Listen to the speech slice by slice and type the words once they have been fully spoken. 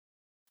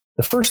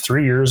the first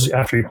 3 years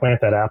after you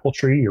plant that apple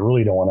tree, you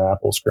really don't want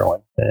apples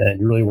growing, and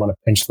you really want to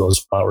pinch those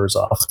flowers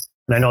off.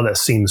 And I know that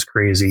seems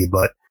crazy,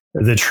 but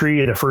the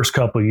tree, the first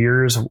couple of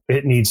years,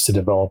 it needs to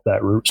develop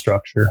that root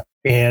structure.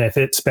 And if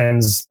it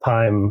spends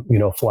time,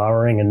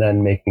 flowering and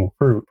then making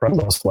fruit from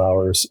those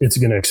flowers, it's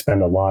going to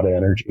expend a lot of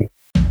energy.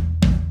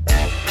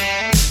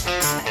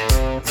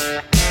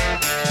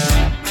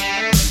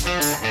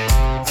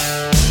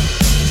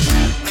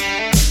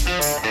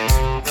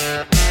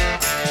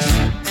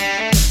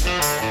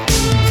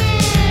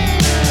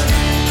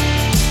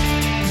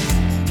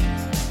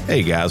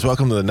 Hey guys,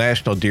 welcome to the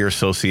National Deer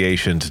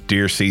Association's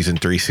Deer Season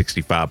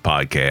 365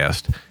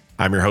 podcast.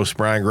 I'm your host,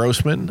 Brian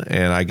Grossman,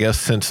 and I guess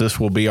since this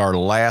will be our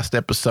last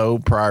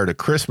episode prior to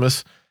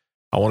Christmas,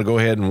 I want to go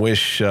ahead and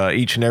wish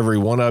each and every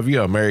one of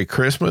you a Merry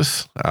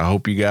Christmas. I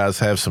hope you guys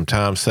have some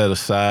time set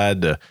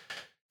aside to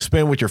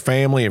spend with your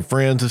family and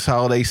friends this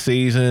holiday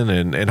season,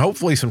 and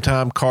hopefully some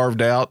time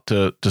carved out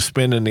to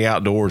spend in the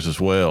outdoors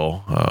as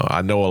well.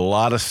 I know a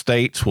lot of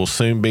states will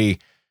soon be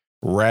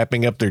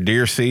wrapping up their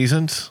deer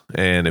seasons,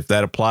 and if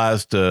that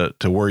applies to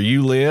where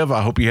you live,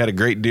 I hope you had a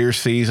great deer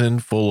season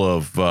full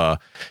of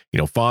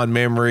fond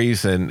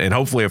memories and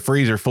hopefully a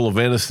freezer full of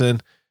venison.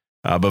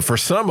 But for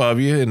some of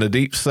you in the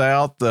deep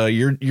South,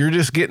 you're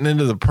just getting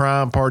into the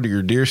prime part of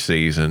your deer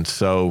season.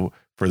 So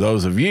for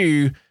those of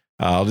you,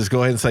 I'll just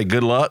go ahead and say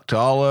good luck to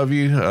all of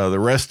you. The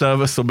rest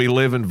of us will be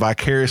living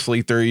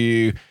vicariously through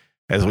you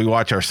as we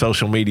watch our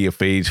social media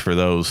feeds for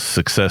those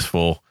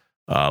successful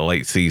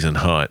late season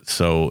hunt.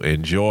 So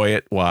enjoy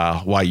it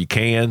while you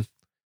can.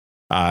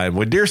 And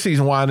with deer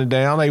season winding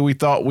down, we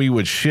thought we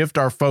would shift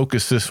our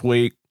focus this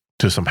week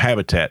to some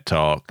habitat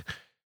talk.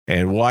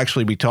 And we'll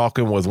actually be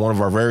talking with one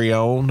of our very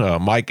own,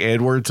 Mike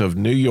Edwards of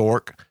New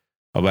York,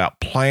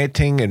 about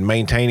planting and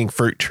maintaining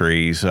fruit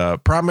trees.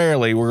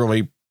 Primarily, we're going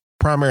to be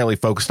primarily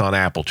focused on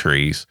apple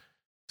trees.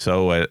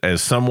 So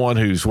as someone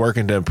who's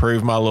working to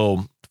improve my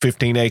little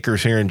 15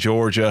 acres here in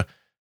Georgia,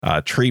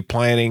 tree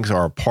plantings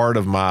are a part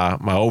of my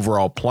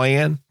overall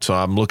plan. So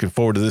I'm looking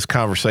forward to this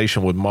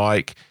conversation with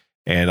Mike,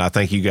 and I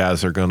think you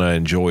guys are going to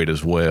enjoy it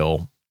as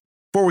well.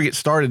 Before we get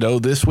started, though,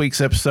 this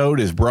week's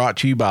episode is brought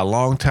to you by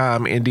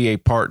longtime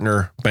NDA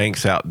partner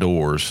Banks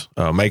Outdoors,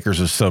 makers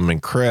of some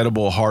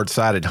incredible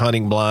hard-sided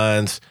hunting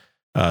blinds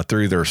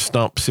through their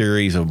Stump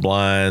series of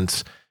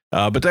blinds.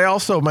 But they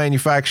also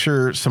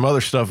manufacture some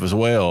other stuff as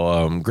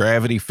well,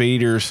 gravity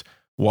feeders,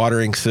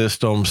 watering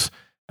systems,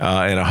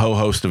 and a whole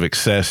host of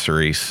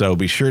accessories. So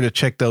be sure to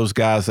check those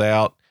guys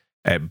out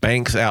at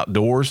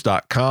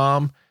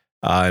banksoutdoors.com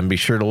and be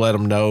sure to let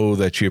them know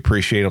that you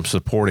appreciate them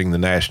supporting the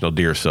National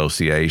Deer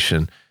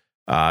Association.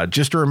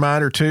 Just a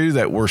reminder, too,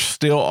 that we're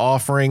still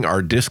offering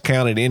our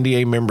discounted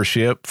NDA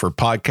membership for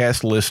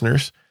podcast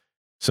listeners.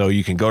 So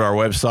you can go to our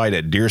website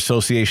at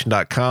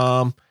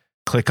deerassociation.com,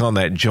 click on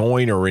that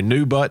join or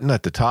renew button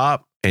at the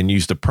top, and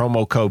use the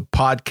promo code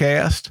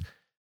podcast.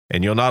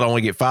 And you'll not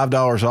only get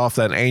 $5 off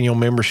that annual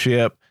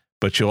membership,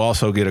 but you'll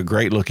also get a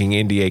great looking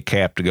NDA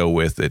cap to go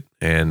with it.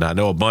 And I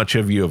know a bunch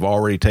of you have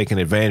already taken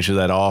advantage of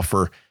that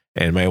offer.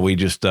 And man, we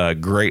just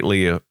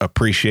greatly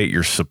appreciate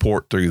your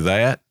support through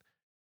that.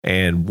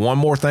 And one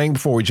more thing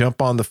before we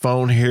jump on the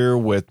phone here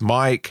with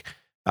Mike,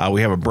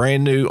 we have a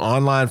brand new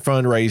online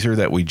fundraiser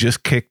that we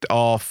just kicked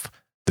off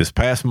this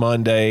past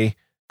Monday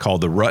called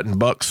the Rut and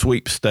Buck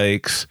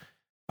Sweepstakes,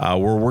 where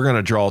we're going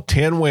to draw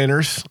 10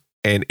 winners,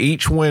 and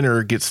each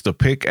winner gets to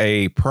pick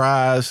a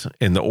prize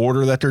in the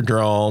order that they're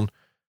drawn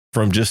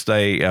from just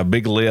a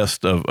big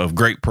list of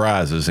great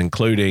prizes,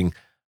 including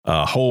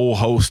a whole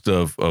host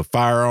of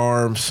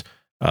firearms.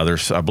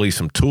 There's, I believe,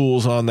 some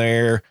tools on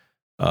there,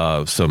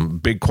 some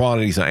big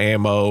quantities of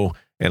ammo,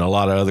 and a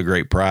lot of other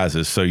great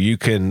prizes. So you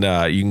can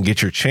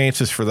get your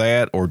chances for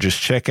that, or just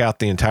check out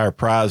the entire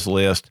prize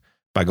list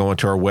by going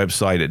to our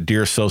website at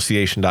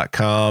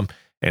deerassociation.com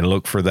and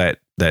look for that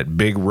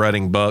big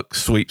Rutting Buck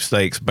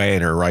Sweepstakes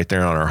banner right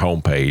there on our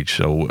homepage.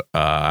 So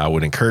I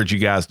would encourage you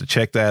guys to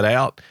check that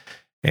out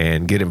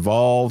and get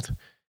involved.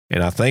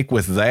 And I think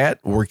with that,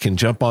 we can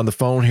jump on the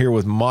phone here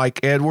with Mike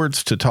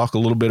Edwards to talk a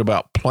little bit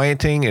about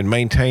planting and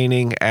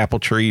maintaining apple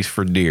trees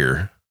for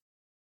deer.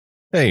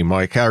 Hey,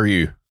 Mike, how are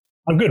you?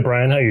 I'm good,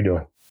 Brian. How you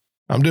doing?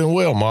 I'm doing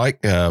well, Mike.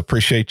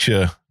 Appreciate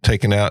you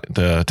taking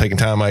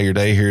time out of your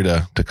day here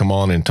to come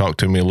on and talk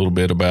to me a little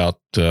bit about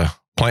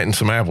planting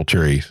some apple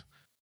trees.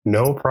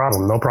 No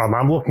problem.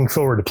 I'm looking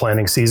forward to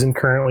planting season.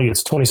 Currently,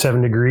 it's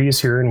 27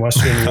 degrees here in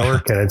Western New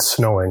York, and it's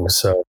snowing.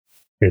 So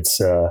it's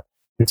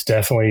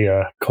definitely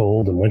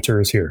cold, and winter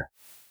is here.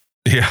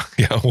 Yeah.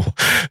 Well,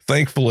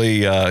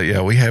 thankfully,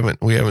 we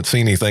haven't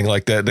seen anything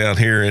like that down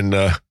here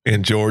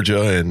in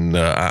Georgia, and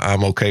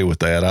I'm okay with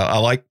that. I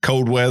like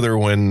cold weather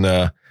when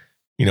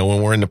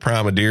when we're in the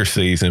prime of deer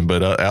season,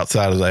 but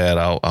outside of that,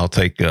 I'll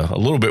take a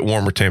little bit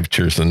warmer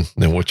temperatures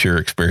than what you're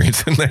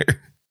experiencing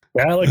there.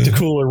 Yeah, I like the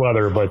cooler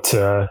weather, but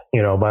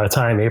by the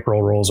time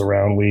April rolls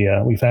around,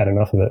 we've had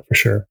enough of it for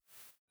sure.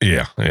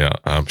 Yeah,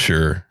 I'm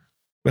sure.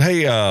 But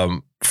hey,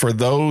 for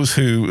those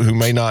who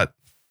may not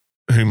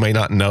who may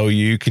not know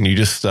you, can you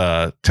just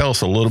tell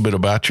us a little bit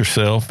about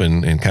yourself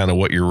and kind of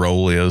what your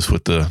role is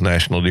with the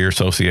National Deer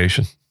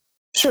Association?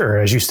 Sure.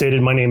 As you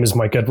stated, my name is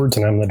Mike Edwards,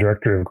 and I'm the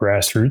director of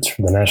grassroots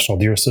for the National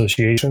Deer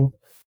Association.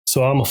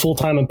 So I'm a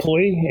full-time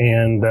employee,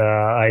 and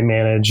I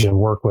manage and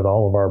work with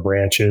all of our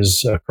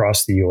branches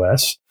across the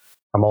U.S.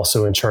 I'm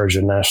also in charge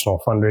of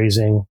national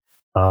fundraising,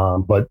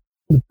 but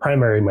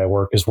primarily my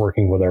work is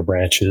working with our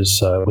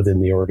branches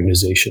within the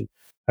organization.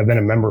 I've been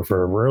a member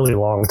for a really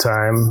long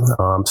time.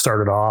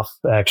 Started off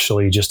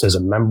actually just as a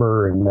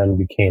member and then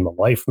became a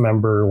life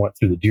member, went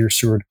through the deer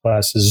steward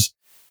classes,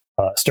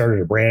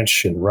 started a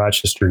branch in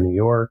Rochester, New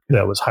York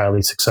that was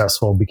highly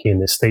successful, became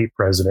the state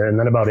president. And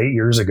then about 8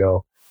 years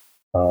ago,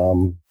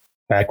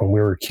 back when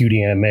we were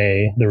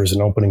QDMA, there was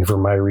an opening for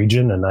my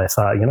region. And I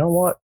thought, you know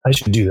what, I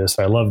should do this.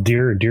 I love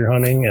deer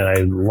hunting, and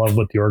I love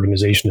what the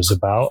organization is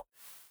about.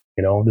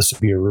 You know, this would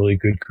be a really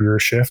good career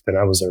shift. And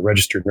I was a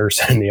registered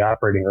nurse in the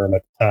operating room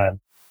at the time.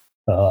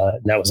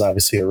 And that was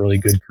obviously a really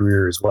good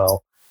career as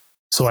well.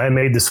 So I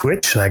made the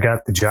switch and I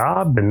got the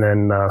job, and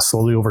then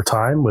slowly over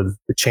time with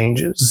the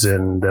changes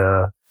and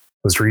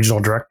was regional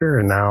director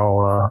and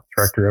now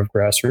director of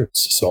grassroots.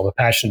 So I'm a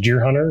passionate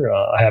deer hunter.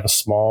 I have a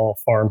small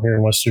farm here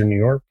in Western New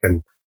York,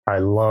 and I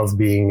love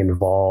being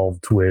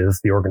involved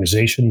with the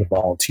organization, the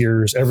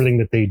volunteers, everything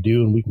that they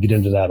do. And we can get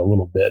into that a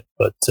little bit.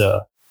 But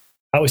I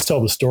always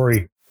tell the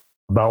story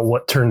about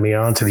what turned me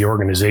on to the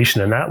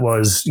organization. And that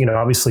was, you know,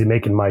 obviously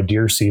making my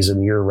deer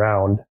season year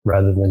round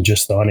rather than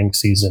just the hunting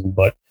season,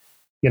 but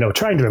you know,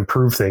 trying to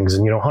improve things.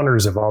 And, you know,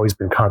 hunters have always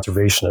been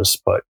conservationists,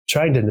 but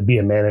trying to be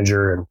a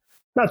manager, and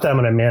not that I'm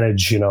going to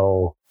manage, you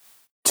know,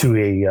 to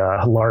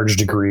a large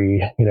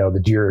degree, you know, the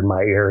deer in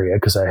my area,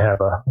 because I have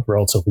a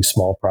relatively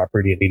small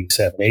property at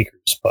 87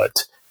 acres,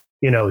 but,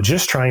 you know,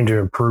 just trying to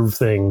improve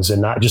things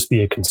and not just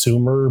be a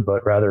consumer,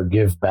 but rather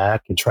give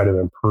back and try to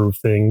improve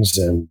things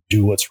and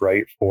do what's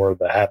right for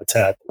the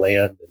habitat, the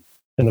land,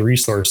 and the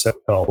resource that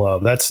we all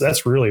love.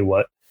 That's really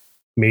what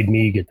made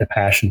me get the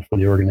passion for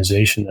the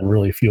organization and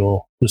really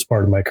fuel this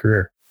part of my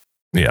career.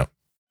 Yeah.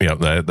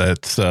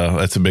 That's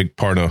a big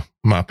part of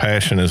my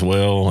passion as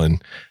well.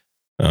 And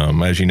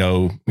as you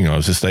know, I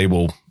was just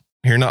able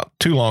here not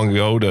too long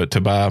ago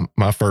to buy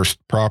my first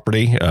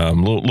property,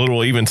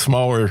 little even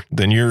smaller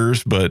than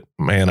yours, but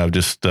man, I've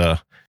just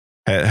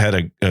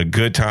had a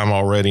good time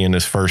already in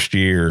this first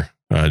year,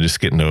 just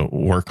getting to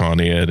work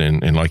on it.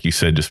 And like you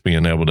said, just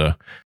being able to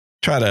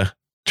try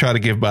to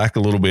give back a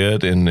little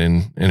bit and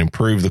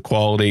improve the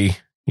quality,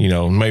 you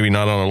know, maybe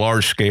not on a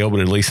large scale, but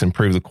at least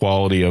improve the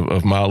quality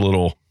of my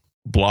little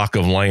block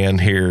of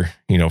land here,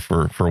 you know,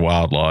 for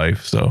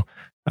wildlife. So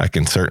I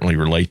can certainly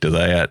relate to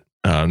that.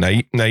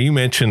 Now you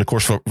mentioned, of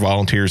course,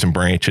 volunteers and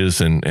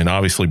branches, and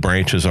obviously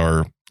branches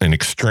are an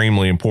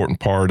extremely important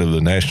part of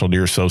the National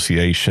Deer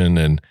Association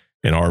and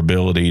our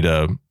ability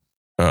to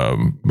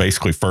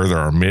basically further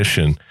our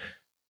mission.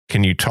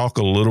 Can you talk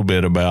a little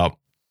bit about,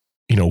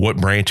 you know, what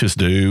branches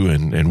do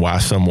and why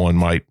someone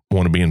might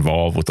want to be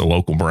involved with a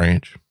local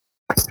branch?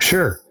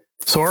 Sure.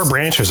 So our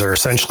branches are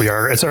essentially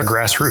it's our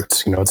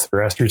grassroots. You know, it's the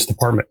grassroots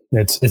department.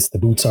 It's the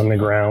boots on the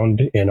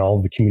ground in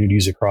all the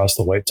communities across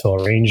the whitetail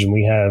range. And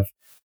we have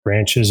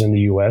branches in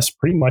the U.S.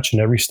 pretty much in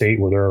every state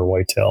where there are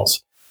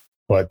whitetails.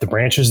 But the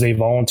branches, they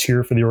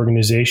volunteer for the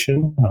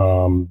organization.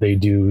 They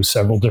do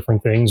several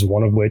different things,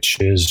 one of which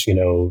is, you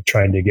know,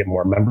 trying to get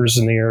more members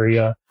in the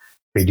area.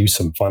 They do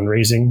some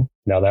fundraising.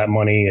 Now that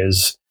money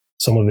is,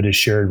 some of it is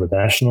shared with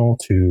National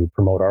to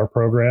promote our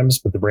programs,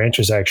 but the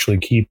branches actually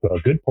keep a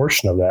good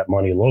portion of that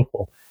money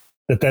local,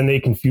 that then they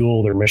can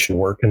fuel their mission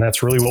work. And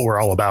that's really what we're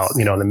all about.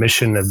 You know, the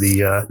mission of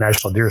the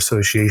National Deer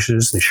Association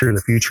is to ensure the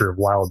future of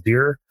wild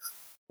deer,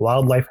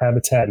 wildlife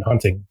habitat, and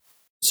hunting.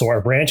 So our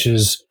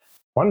branches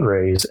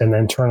fundraise and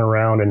then turn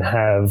around and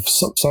have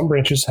some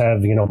branches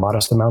have, you know,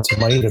 modest amounts of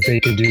money that they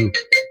can do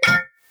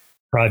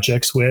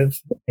projects with.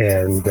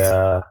 And,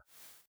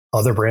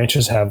 other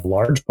branches have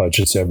large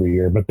budgets every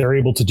year, but they're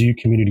able to do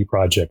community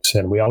projects.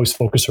 And we always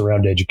focus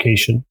around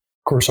education.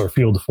 Of course, our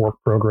Field to Fork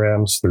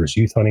programs, there's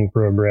youth hunting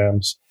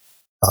programs,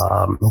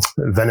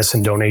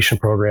 venison donation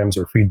programs,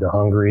 or Feed the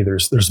Hungry.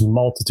 There's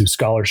multitude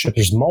scholarships.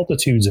 There's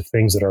multitudes of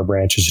things that our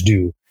branches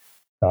do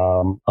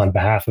on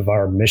behalf of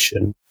our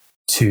mission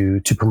to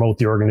promote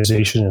the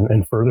organization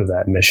and further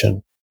that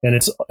mission. And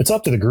it's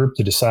up to the group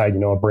to decide.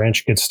 You know, a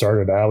branch gets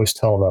started, I always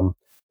tell them,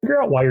 figure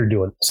out why you're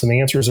doing this. And the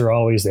answers are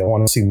always, they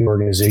want to see the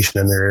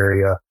organization in their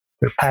area.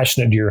 They're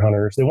passionate deer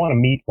hunters. They want to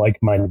meet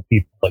like-minded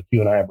people like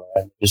you and I,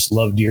 Brian. They just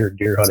love deer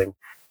hunting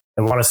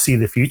and want to see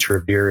the future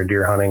of deer and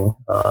deer hunting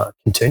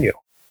continue.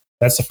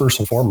 That's the first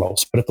and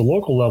foremost. But at the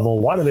local level,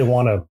 why do they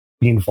want to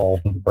be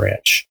involved in the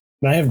branch?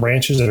 And I have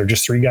branches that are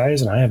just 3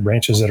 guys, and I have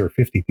branches that are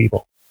 50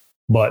 people.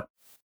 But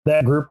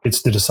that group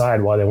gets to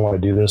decide why they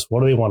want to do this.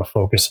 What do they want to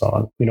focus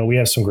on? You know, we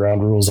have some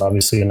ground rules,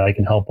 obviously, and I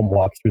can help them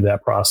walk through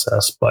that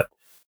process. But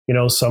you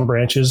know, some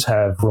branches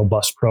have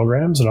robust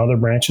programs and other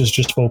branches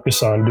just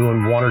focus on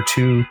doing 1 or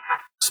 2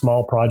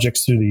 small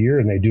projects through the year,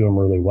 and they do them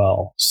really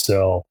well.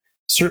 So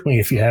certainly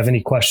if you have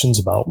any questions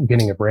about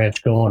getting a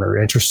branch going or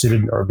interested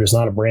in, or if there's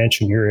not a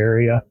branch in your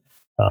area,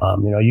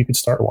 you could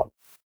start one.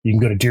 You can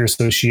go to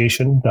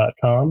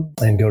deerassociation.com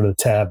and go to the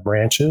tab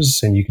branches,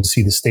 and you can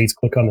see the states.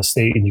 Click on the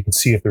state and you can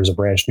see if there's a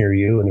branch near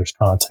you, and there's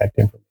contact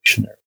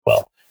information there as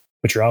well.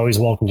 But you're always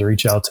welcome to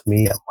reach out to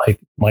me at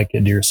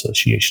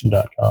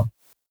mike@deerassociation.com.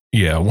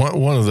 Yeah,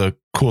 one of the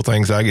cool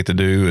things I get to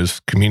do as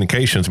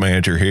communications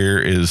manager here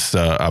is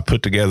I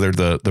put together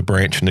the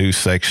branch news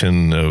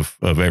section of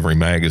every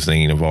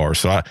magazine of ours.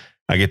 So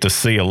I get to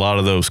see a lot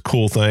of those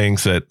cool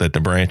things that the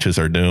branches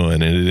are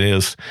doing, and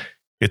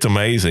it's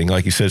amazing.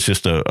 Like you said, it's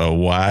just a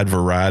wide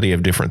variety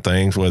of different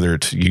things, whether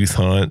it's youth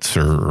hunts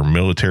or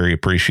military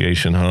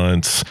appreciation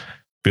hunts,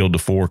 field to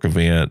fork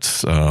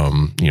events,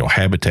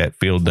 habitat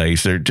field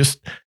days. They're just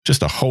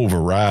a whole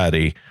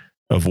variety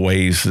of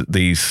ways that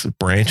these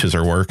branches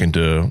are working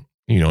to,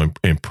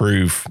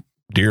 improve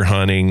deer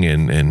hunting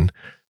and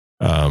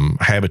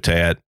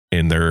habitat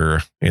in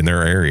their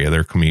area,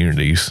 their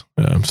communities.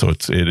 So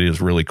it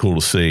is really cool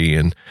to see.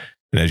 And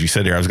as you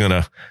said there, I was going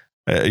to,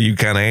 you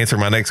kind of answer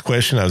my next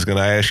question. I was going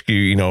to ask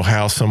you,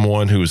 how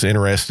someone who is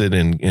interested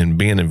in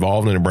being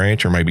involved in a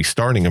branch or maybe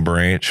starting a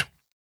branch,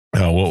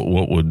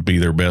 what would be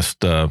their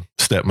best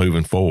step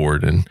moving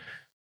forward? And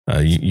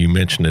you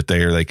mentioned it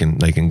there. They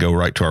can go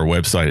right to our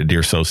website at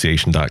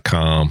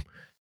deerassociation.com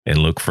and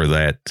look for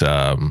that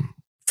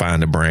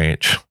find a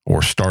branch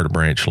or start a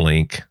branch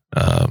link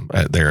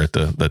there at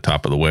the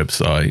top of the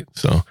website.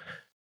 So,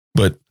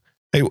 but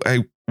hey,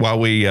 while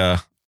we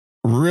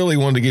really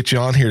wanted to get you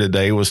on here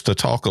today was to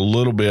talk a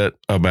little bit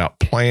about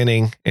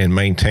planting and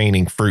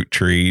maintaining fruit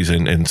trees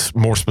and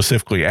more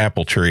specifically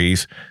apple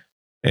trees.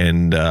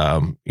 And,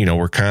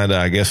 we're kind of,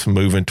 I guess,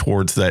 moving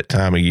towards that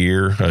time of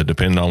year,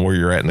 depending on where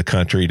you're at in the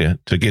country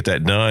to get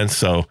that done.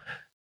 So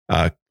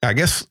I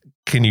guess,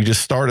 can you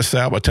just start us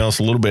out by telling us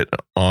a little bit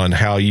on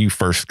how you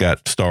first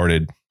got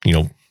started,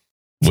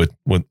 with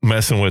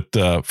messing with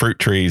fruit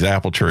trees,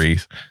 apple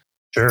trees?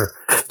 Sure.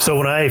 So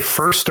when I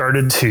first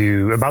started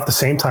about the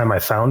same time I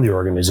found the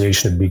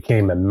organization and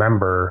became a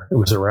member, it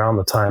was around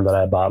the time that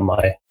I bought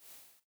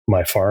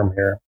my farm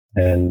here.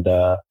 And,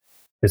 I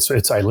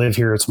live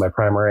here. It's my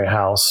primary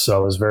house. So I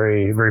was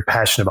very, very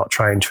passionate about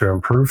trying to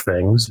improve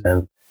things.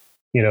 And,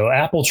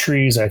 apple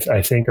trees,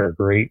 I think are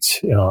great.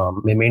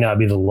 It may not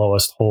be the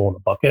lowest hole in the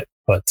bucket,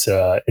 but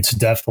it's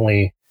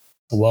definitely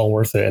well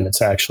worth it. And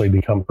it's actually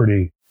become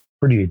pretty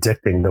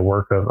addicting, the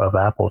work of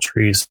apple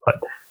trees.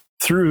 But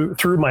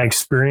through my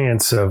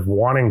experience of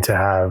wanting to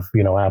have,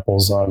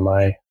 apples on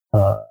my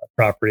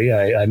property,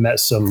 I met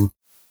some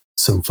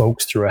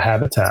folks through a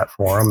habitat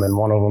forum, and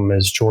one of them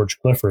is George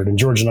Clifford. And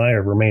George and I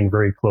have remained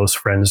very close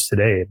friends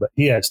today, but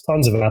he has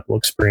tons of apple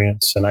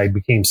experience, and I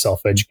became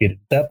self-educated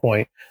at that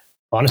point.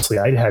 Honestly,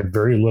 I had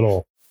very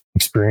little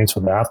experience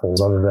with apples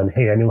other than,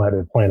 hey, I knew how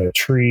to plant a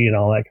tree and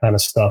all that kind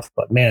of stuff.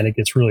 But man, it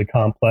gets really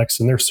complex,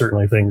 and there's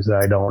certainly things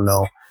that I don't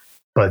know.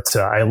 But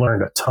I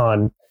learned a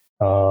ton.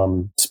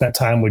 Spent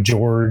time with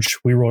George.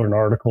 We wrote an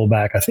article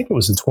back, I think it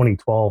was in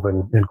 2012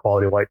 in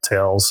Quality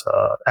Whitetails,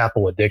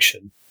 Apple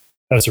Addiction.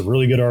 That was a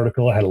really good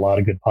article. I had a lot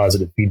of good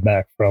positive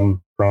feedback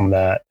from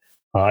that.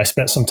 I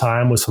spent some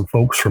time with some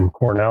folks from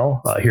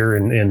Cornell here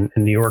in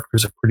New York.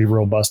 There's a pretty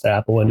robust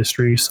apple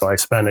industry. So I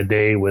spent a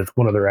day with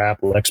one of their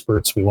apple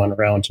experts. We went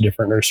around to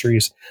different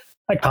nurseries.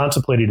 I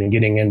contemplated in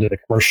getting into the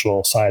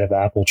commercial side of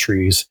apple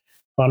trees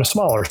on a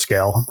smaller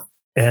scale,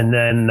 and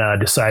then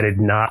decided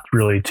not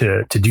really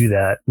to do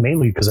that,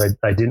 mainly because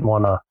I didn't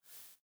want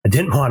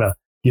to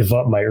give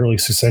up my early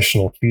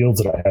successional fields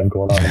that I have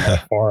going on my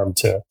farm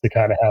to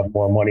kind of have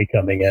more money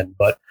coming in.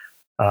 But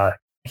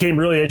became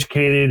really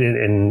educated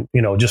and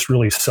just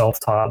really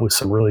self-taught with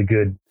some really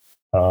good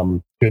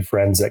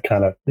friends that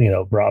kind of,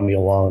 brought me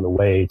along the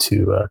way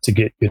to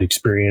get good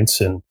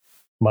experience. And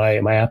my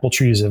apple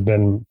trees have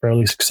been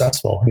fairly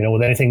successful.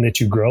 With anything that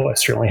you grow, I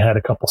certainly had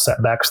a couple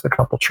setbacks with a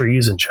couple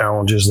trees and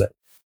challenges that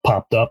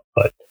popped up,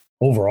 but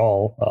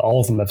overall,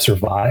 all of them have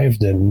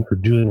survived and are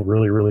doing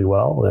really, really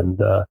well.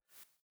 And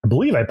I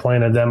believe I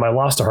planted them. I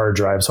lost a hard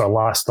drive, so I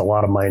lost a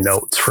lot of my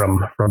notes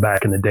from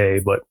back in the day.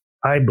 But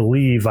I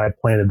believe I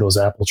planted those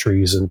apple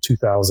trees in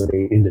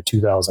 2008 into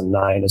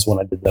 2009 is when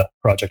I did the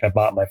project. I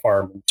bought my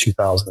farm in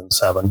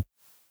 2007,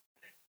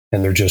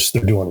 and they're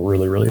doing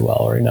really, really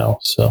well right now.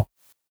 So,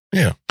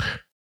 yeah.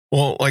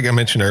 Well, like I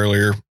mentioned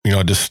earlier,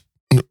 I just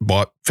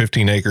bought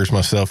 15 acres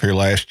myself here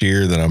last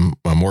year that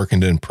I'm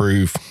working to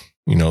improve,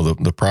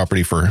 the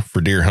property for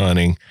deer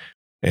hunting.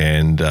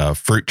 And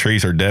fruit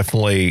trees are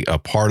definitely a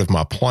part of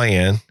my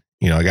plan.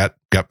 I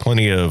got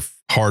plenty of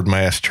hard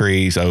mass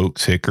trees,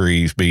 oaks,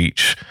 hickories,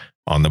 beech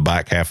on the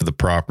back half of the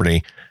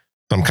property.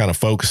 So I'm kind of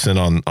focusing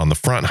on the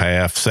front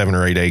half, 7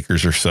 or 8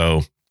 acres or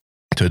so,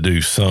 to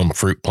do some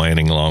fruit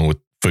planting along with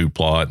food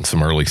plot and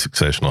some early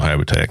successional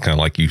habitat, kind of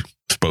like you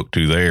spoke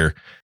to there.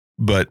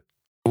 But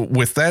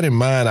with that in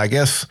mind, I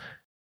guess,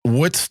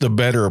 what's the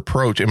better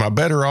approach? Am I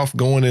better off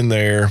going in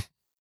there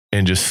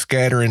and just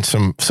scattering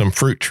some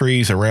fruit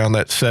trees around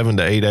that 7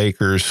 to 8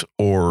 acres,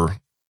 or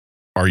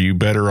are you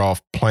better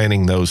off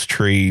planting those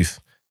trees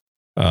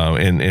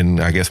in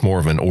I guess more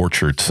of an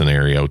orchard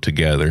scenario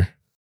together?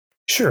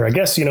 Sure. I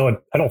guess, I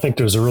don't think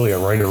there's really a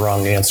right or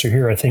wrong answer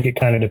here. I think it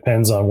kind of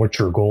depends on what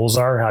your goals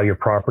are, how your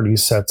property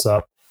sets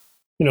up.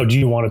 Do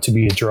you want it to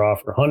be a draw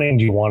for hunting?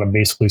 Do you want to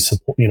basically,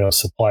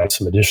 supply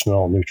some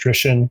additional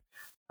nutrition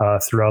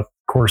throughout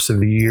the course of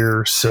the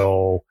year?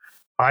 So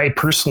I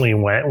personally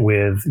went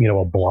with,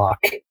 a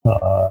block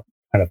kind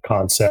of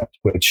concept,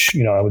 which,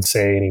 I would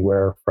say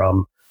anywhere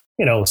from,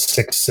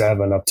 6,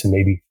 7 up to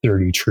maybe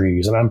 30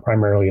 trees. And I'm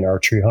primarily an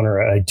archery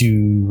hunter. I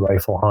do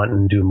rifle hunt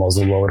and do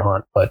muzzle load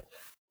hunt, but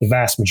the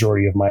vast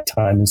majority of my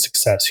time and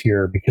success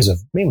here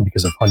mainly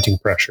because of hunting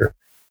pressure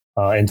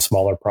and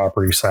smaller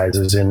property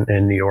sizes in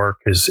New York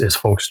is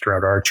focused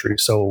around archery.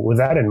 So with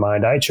that in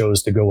mind, I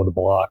chose to go with a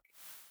block.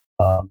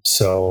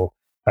 So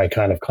I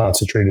kind of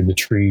concentrated the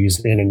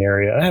trees in an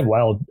area. I had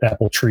wild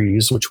apple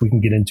trees, which we can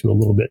get into a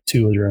little bit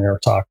too during our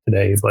talk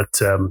today. But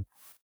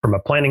from a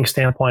planning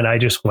standpoint, I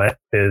just went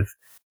with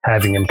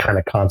having them kind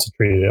of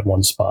concentrated at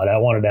one spot. I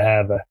wanted to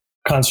have a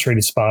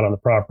concentrated spot on the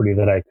property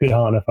that I could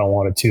hunt if I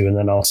wanted to, and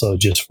then also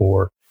just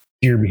for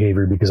deer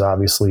behavior, because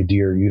obviously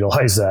deer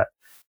utilize that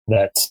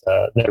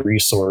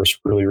resource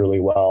really, really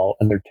well,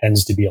 and there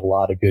tends to be a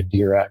lot of good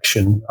deer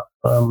action.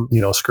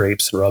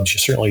 Scrapes and rubs. You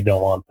certainly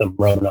don't want them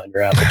rubbing on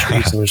your apple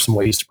trees, and there's some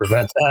ways to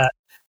prevent that.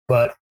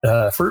 But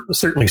for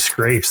certainly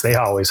scrapes, they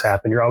always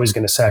happen. You're always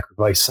going to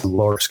sacrifice some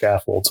lower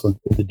scaffolds with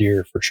the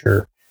deer for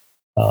sure.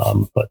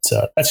 But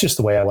that's just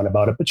the way I went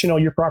about it. But,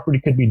 your property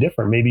could be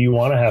different. Maybe you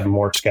want to have them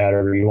more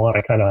scattered, or you want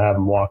to kind of have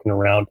them walking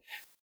around.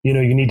 You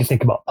need to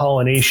think about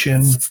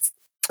pollination,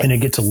 and it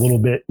gets a little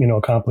bit,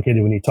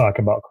 complicated when you talk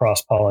about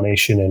cross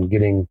pollination and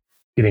getting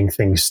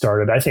things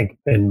started. I think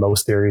in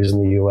most areas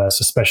in the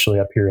U.S., especially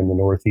up here in the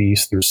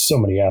Northeast, there's so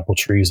many apple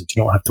trees that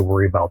you don't have to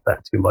worry about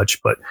that too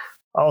much. But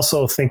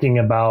also thinking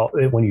about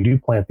it when you do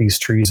plant these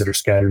trees that are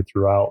scattered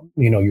throughout,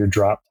 your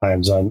drop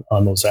times on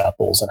those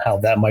apples and how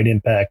that might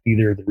impact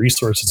either the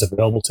resources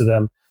available to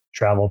them,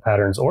 travel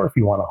patterns, or if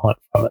you want to hunt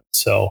from it.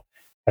 So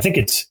I think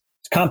it's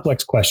a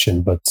complex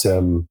question, but,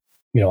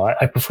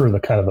 I prefer the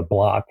kind of the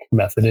block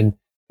method, and,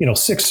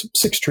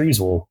 six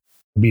trees will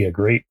be a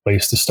great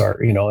place to start,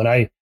 and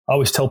I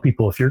always tell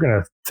people, if you're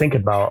going to think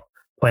about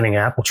planting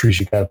apple trees,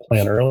 you got to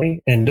plant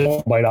early and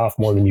don't bite off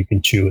more than you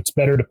can chew. It's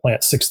better to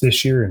plant 6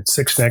 this year and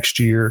 6 next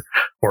year,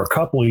 or a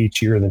couple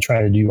each year, than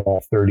trying to do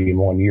all 30 in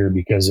one year,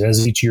 because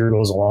as each year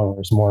goes along,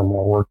 there's more and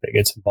more work that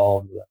gets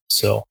involved with it.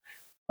 So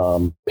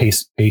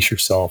pace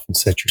yourself and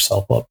set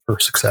yourself up for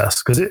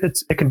success, because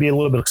it can be a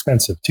little bit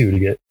expensive too to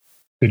get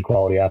good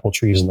quality apple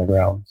trees in the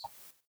ground.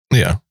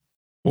 Yeah.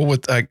 Well,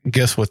 I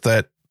guess with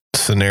that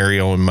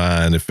scenario in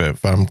mind, if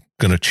I'm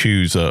going to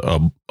choose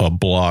a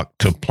block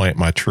to plant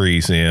my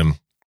trees in,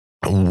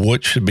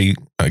 what should be,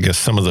 I guess,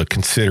 some of the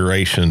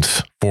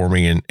considerations for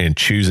me in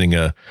choosing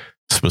a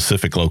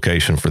specific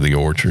location for the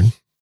orchard?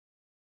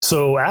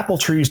 So apple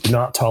trees do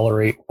not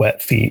tolerate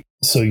wet feet.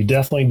 So you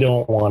definitely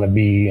don't want to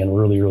be in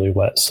really, really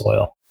wet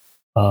soil.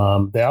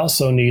 They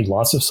also need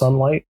lots of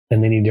sunlight,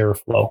 and they need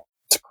airflow.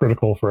 It's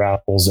critical for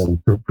apples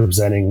and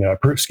preventing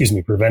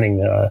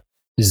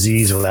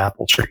disease with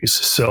apple trees.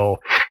 So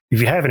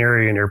if you have an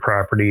area in your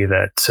property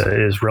that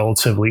is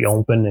relatively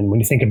open, and when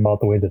you think about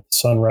the way that the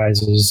sun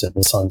rises and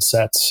the sun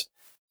sets,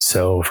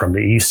 so from the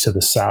east to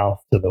the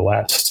south to the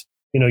west,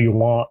 you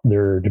want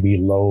there to be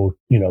low,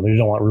 you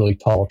don't want really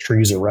tall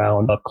trees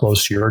around up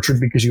close to your orchard,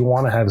 because you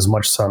want to have as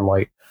much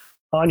sunlight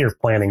on your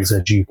plantings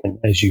as you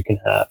can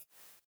have.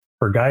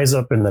 For guys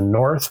up in the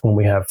north, when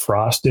we have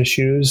frost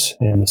issues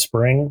in the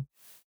spring,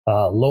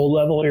 low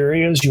level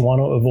areas you want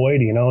to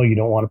avoid. You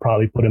don't want to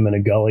probably put them in a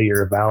gully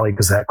or a valley,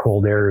 because that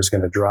cold air is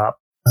going to drop.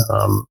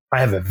 I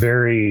have a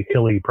very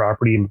hilly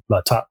property.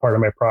 The top part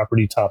of my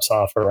property tops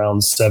off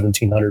around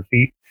 1,700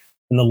 feet,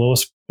 and the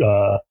lowest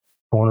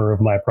corner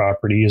of my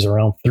property is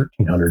around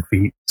 1,300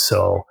 feet.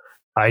 So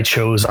I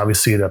chose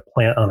obviously to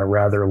plant on a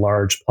rather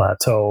large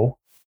plateau,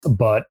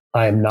 but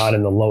I'm not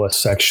in the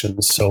lowest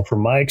sections. So for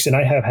and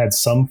I have had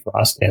some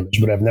frost damage,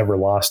 but I've never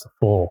lost a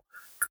full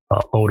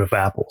load of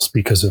apples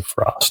because of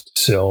frost.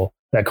 So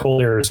that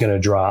cold air is going to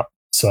drop.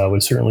 So I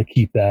would certainly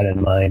keep that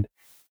in mind.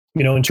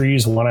 And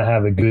trees want to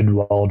have a good,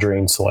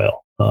 well-drained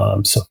soil.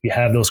 So if you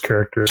have those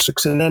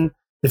characteristics, and then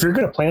if you're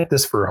going to plant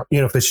this for,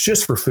 if it's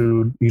just for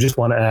food, you just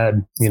want to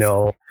add,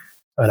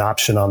 an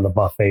option on the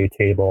buffet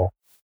table.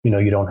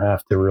 You don't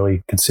have to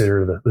really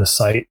consider the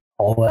site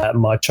all that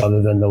much,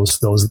 other than those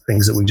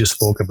things that we just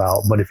spoke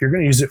about. But if you're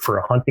going to use it for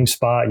a hunting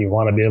spot and you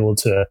want to be able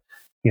to,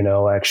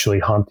 actually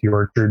hunt the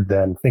orchard,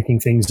 then thinking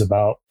things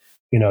about,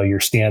 your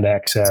stand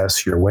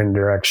access, your wind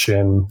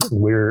direction,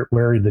 where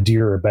the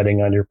deer are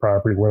bedding on your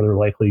property, where they're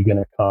likely going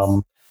to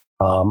come.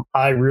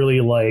 I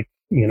really like,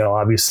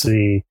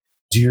 obviously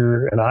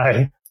deer and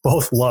I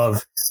both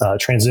love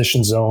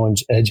transition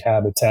zones, edge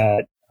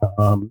habitat,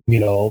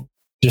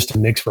 just a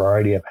mixed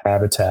variety of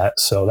habitat.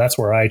 So that's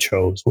where I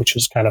chose, which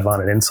is kind of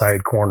on an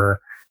inside corner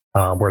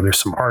where there's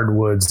some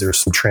hardwoods, there's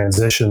some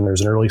transition,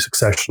 there's an early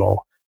successional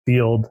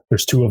field.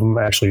 There's 2 of them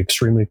actually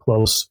extremely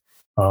close,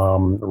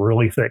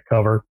 really thick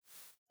cover,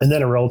 and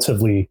then a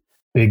relatively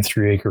big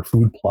 3-acre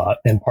food plot.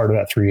 And part of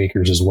that 3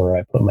 acres is where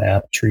I put my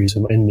apple trees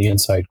in the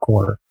inside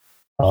corner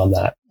on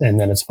that. And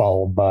then it's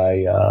followed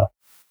by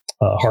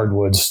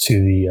hardwoods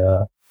to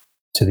the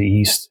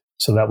east.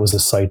 So that was the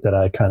site that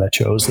I kind of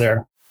chose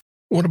there.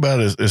 What about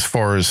as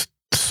far as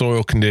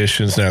soil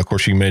conditions? Now, of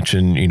course, you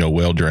mentioned,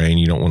 well drained.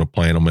 You don't want to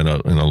plant them in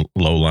a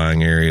low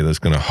lying area that's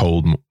going to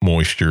hold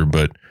moisture.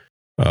 But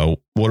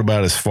what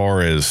about as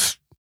far as,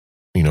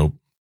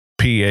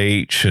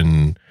 pH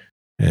and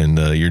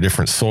your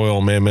different soil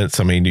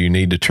amendments? I mean, do you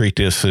need to treat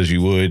this as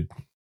you would,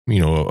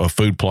 a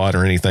food plot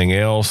or anything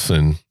else,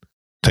 and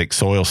take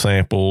soil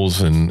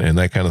samples and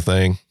that kind of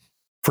thing?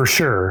 For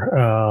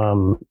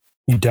sure.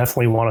 You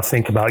definitely want to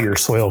think about your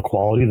soil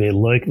quality. They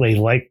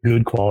like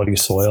good quality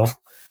soil.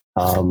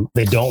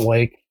 They don't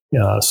like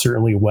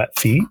certainly wet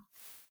feet.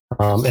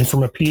 And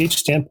from a pH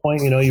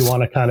standpoint, you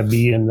want to kind of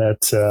be in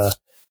that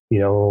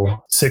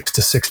 6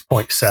 to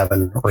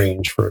 6.7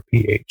 range for a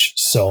pH.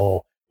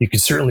 So you can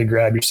certainly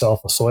grab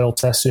yourself a soil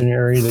test in an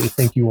area that you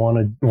think you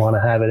want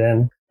to have it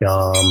in.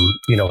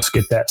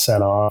 Get that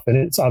sent off. And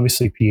it's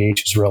obviously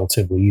pH is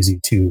relatively easy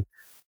to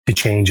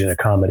change and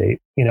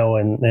accommodate.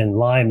 And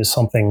lime is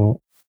something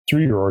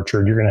through your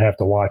orchard. You're going to have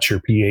to watch your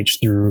pH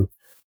through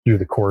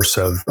the course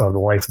of the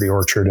life of the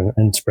orchard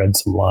and spread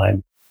some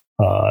lime,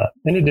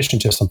 in addition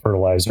to some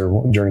fertilizer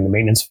during the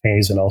maintenance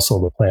phase and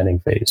also the planting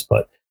phase.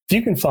 But if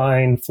you can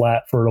find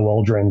flat, fertile,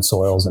 well-drained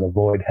soils and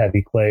avoid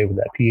heavy clay with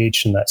that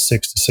pH in that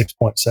 6 to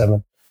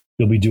 6.7,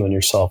 you'll be doing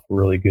yourself a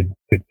really good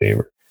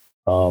favor.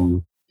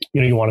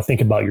 You want to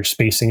think about your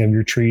spacing of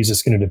your trees.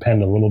 It's going to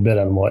depend a little bit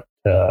on what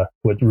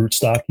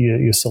rootstock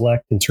you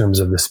select in terms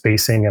of the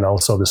spacing and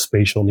also the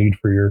spatial need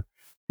for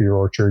your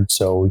orchard.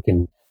 So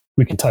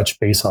we can touch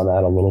base on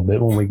that a little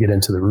bit when we get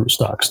into the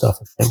rootstock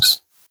stuff of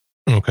things.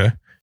 Okay.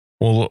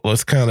 Well,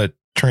 let's kind of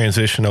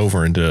transition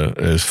over into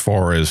as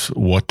far as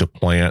what to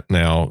plant.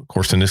 Now, of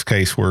course, in this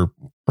case, we're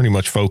pretty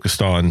much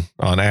focused on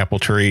apple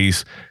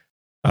trees.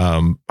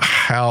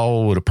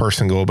 How would a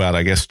person go about,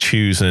 I guess,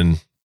 choosing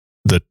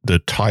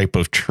the type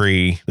of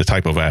tree, the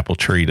type of apple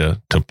tree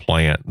to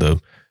plant?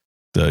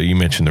 You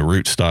mentioned the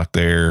rootstock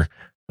there,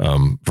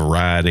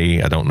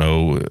 variety. I don't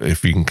know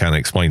if you can kind of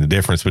explain the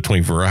difference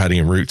between variety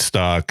and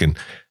rootstock,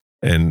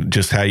 and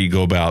just how you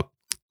go about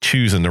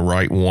choosing the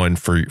right one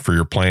for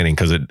your planting.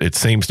 Because it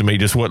seems to me,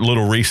 just what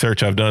little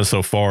research I've done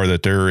so far,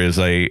 that there is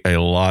a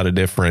lot of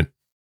different,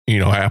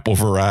 apple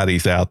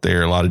varieties out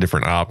there, a lot of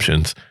different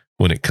options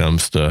when it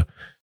comes to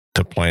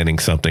planting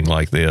something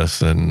like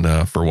this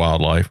and for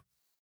wildlife.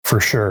 For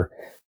sure.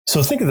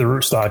 So think of the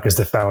rootstock as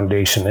the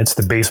foundation. It's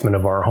the basement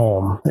of our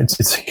home.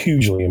 It's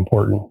hugely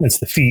important. It's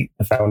the feet,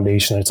 the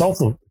foundation. It's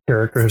also the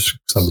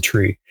characteristics of the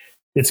tree.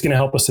 It's going to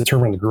help us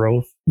determine the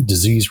growth,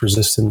 disease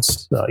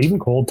resistance, even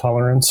cold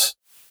tolerance,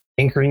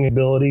 anchoring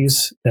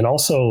abilities, and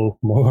also,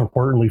 more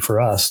importantly for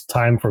us,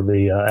 time for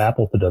the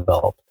apple to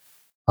develop.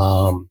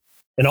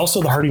 And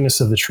also the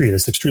hardiness of the tree.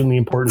 That's extremely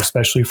important,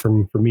 especially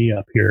for me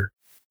up here.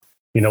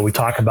 We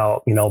talk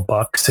about,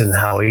 bucks and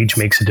how age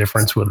makes a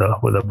difference with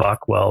a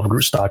buck. Well,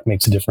 rootstock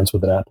makes a difference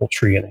with an apple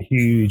tree in a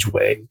huge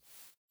way.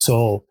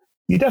 So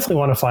you definitely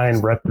want to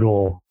find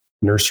reputable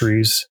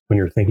nurseries when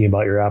you're thinking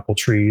about your apple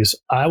trees.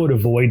 I would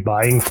avoid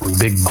buying from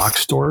big box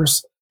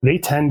stores. They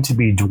tend to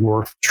be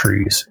dwarf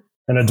trees.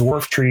 And a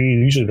dwarf tree,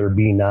 usually they're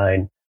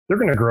B9. They're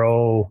going to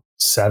grow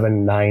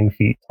 7-9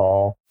 feet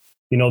tall.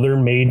 They're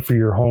made for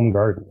your home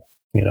garden.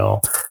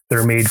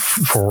 They're made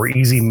for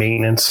easy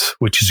maintenance,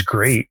 which is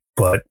great.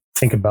 But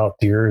think about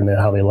deer and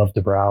how they love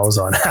to browse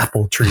on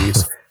apple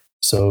trees.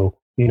 So,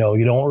 you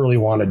don't really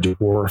want a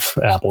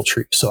dwarf apple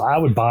tree. So I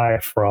would buy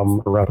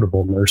from a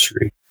reputable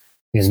nursery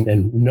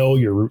and know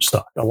your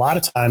rootstock. A lot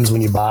of times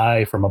when you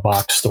buy from a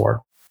box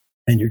store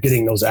and you're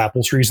getting those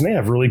apple trees, and they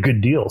have really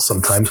good deals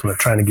sometimes when they're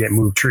trying to get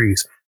moved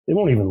trees, they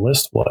won't even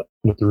list what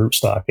the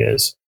rootstock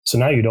is. So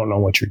now you don't know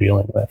what you're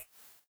dealing with.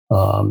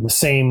 The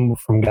same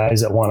from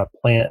guys that want to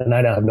plant, and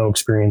I have no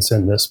experience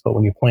in this, but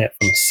when you plant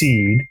from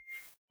seed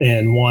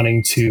and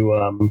wanting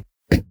to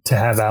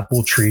have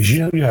apple trees,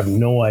 you have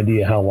no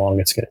idea how long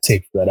it's going to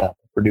take for that apple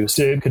to produce.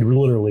 It could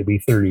literally be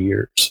 30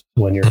 years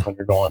when you're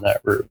going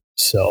that route.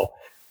 So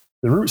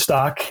the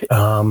rootstock,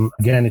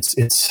 again,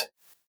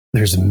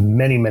 there's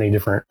many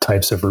different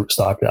types of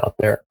rootstock out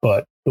there,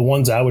 but the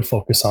ones I would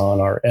focus on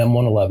are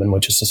M111,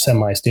 which is a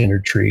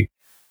semi-standard tree.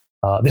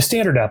 The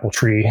standard apple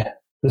tree,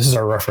 this is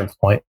our reference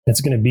point. It's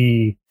going to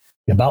be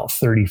about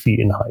 30 feet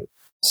in height.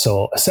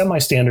 So a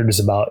semi-standard is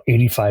about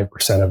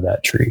 85% of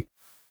that tree.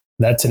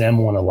 That's an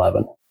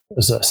M111,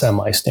 is a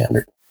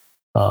semi-standard.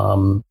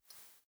 And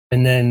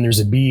then there's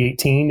a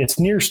B18. It's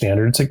near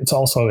standard. It's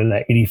also in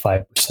that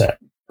 85%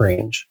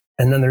 range.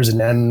 And then there's an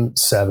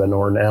M7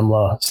 or an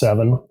EMLA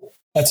 7.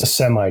 That's a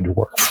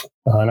semi-dwarf.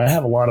 And I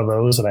have a lot of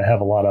those, and I have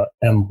a lot of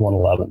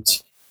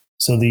M111s.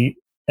 So the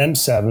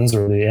M7s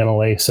or the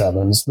NLA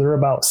 7s, they're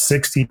about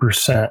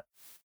 60%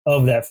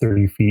 of that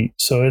 30 feet.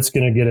 So it's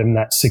going to get in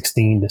that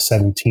 16 to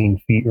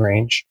 17 feet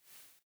range.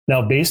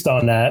 Now, based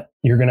on that,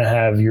 you're going to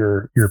have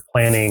your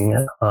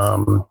planting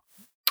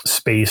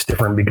space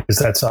different, because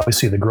that's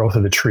obviously the growth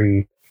of the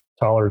tree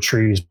taller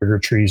trees, bigger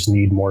trees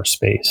need more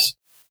space.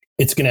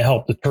 It's going to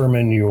help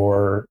determine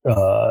your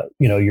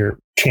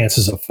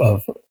chances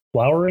of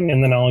flowering,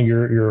 and then all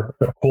your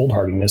cold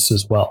hardiness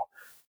as well.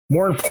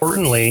 More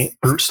importantly,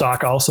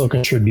 rootstock also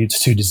contributes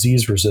to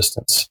disease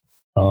resistance,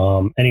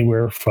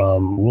 anywhere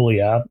from woolly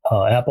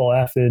apple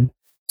aphid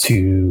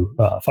to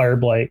fire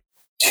blight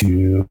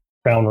to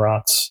crown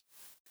rots.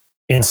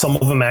 And some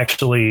of them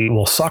actually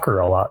will sucker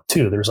a lot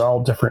too. There's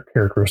all different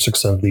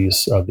characteristics of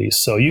these.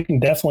 So you can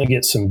definitely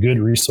get some good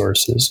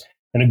resources.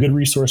 And a good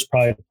resource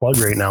probably to plug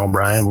right now,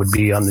 Brian, would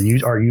be on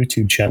our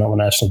YouTube channel, the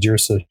National Deer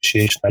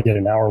Association. I did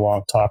an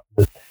hour-long talk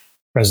with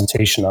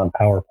presentation on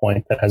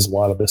PowerPoint that has a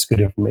lot of this good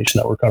information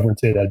that we're covering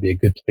today. That'd be a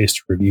good place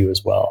to review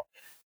as well.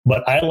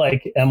 But I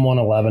like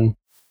M111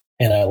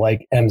 and I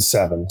like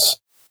M7s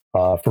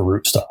for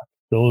rootstock.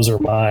 Those are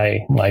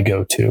my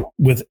go-to,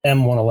 with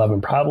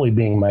M111 probably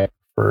being my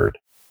preferred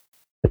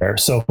there.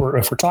 So if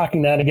we're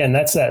talking that again,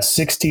 that's that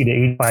 60 to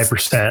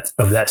 85%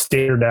 of that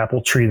standard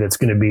apple tree. That's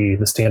going to be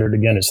the standard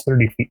again is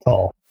 30 feet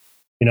tall.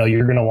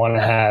 You're going to want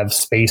to have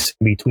space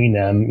between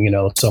them,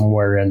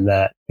 somewhere in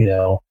that,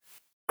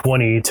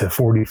 20 to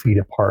 40 feet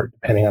apart,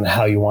 depending on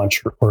how you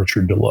want your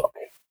orchard to look.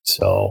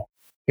 So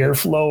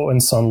airflow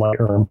and sunlight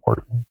are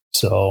important.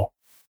 So,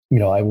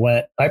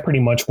 I pretty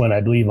much went,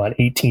 I believe, on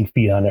 18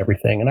 feet on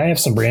everything. And I have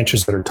some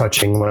branches that are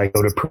touching when I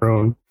go to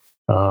prune,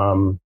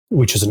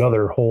 which is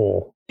another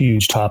whole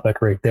huge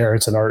topic right there.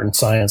 It's an art and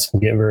science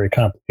and get very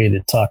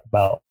complicated to talk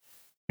about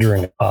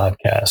during a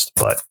podcast,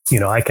 but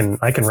I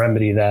can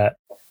remedy that.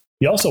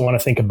 You also want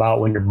to think about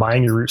when you're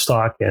buying your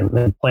rootstock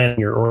and planting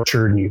your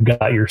orchard and you've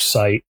got your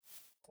site,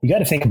 you got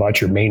to think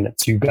about your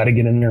maintenance. You've got to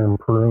get in there and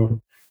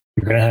prune.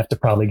 You're going to have to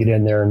probably get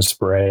in there and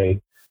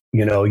spray.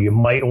 You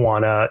might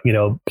want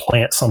to,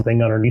 plant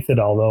something underneath it.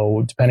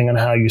 Although depending on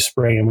how you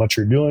spray and what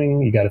you're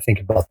doing, you got to think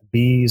about the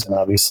bees and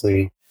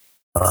obviously,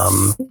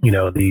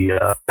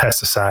 the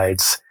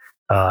pesticides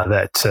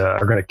that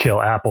are going to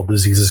kill apple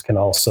diseases can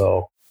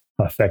also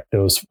affect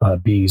those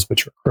bees,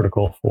 which are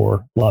critical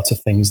for lots of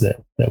things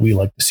that we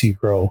like to see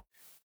grow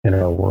in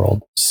our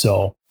world.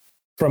 So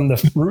from the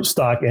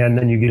rootstock end,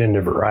 then you get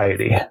into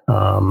variety.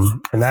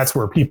 And that's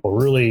where people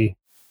really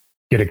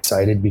get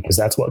excited because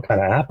that's what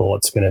kind of apple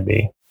it's going to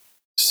be.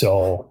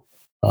 So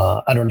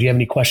do you have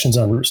any questions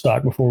on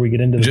rootstock before we get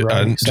into the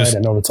variety side? I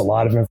know it's a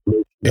lot of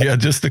information. Yeah,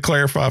 just to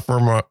clarify for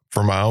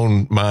my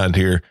own mind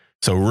here.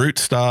 So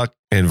rootstock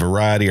and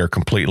variety are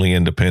completely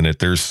independent.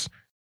 There's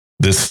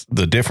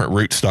the different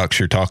rootstocks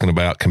you're talking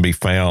about can be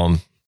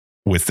found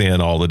within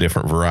all the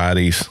different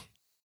varieties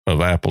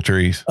of apple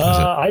trees.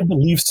 I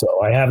believe so.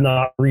 I have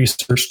not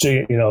researched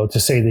it, to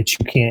say that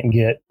you can't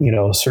get,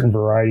 a certain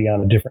variety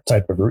on a different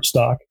type of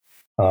rootstock.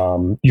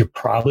 You're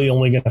probably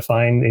only going to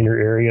find in your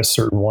area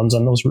certain ones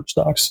on those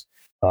rootstocks.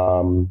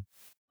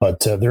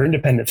 But they're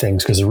independent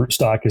things because the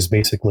rootstock is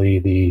basically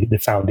the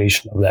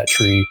foundation of that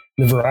tree.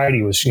 The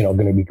variety was, going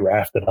to be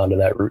grafted onto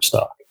that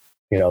rootstock.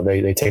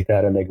 They take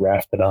that and they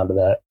graft it onto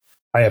that.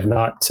 I have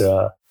not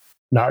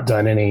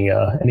done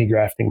any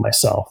grafting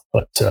myself,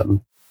 but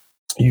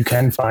you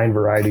can find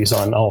varieties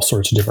on all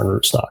sorts of different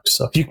rootstocks.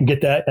 So if you can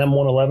get that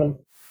M111,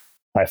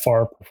 by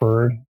far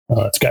preferred.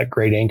 It's got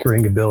great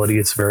anchoring ability.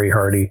 It's very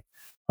hardy.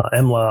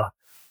 EMLA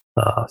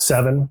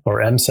 7 or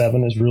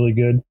M7 is really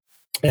good.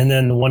 And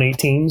then the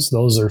 118s,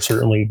 those are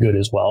certainly good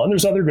as well. And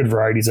there's other good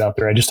varieties out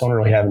there. I just don't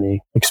really have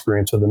any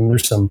experience with them.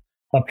 There's some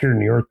up here in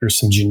New York, there's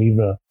some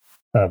Geneva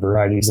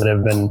varieties that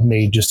have been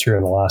made just here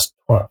in the last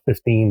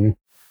 15,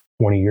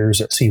 20 years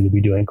that seem to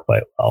be doing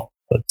quite well.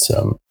 But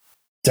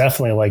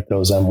definitely like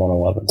those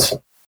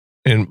M111s.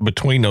 And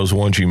between those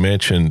ones you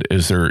mentioned,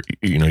 is there,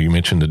 you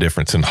mentioned the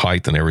difference in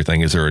height and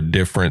everything. Is there a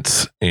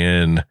difference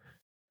in,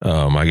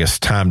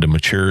 time to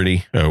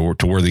maturity or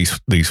to where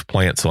these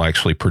plants will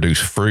actually produce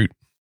fruit?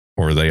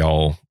 Or are they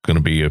all going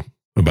to be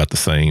about the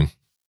same?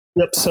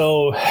 Yep.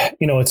 So,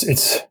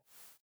 it's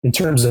in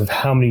terms of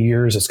how many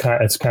years, it's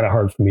kind of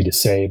hard for me to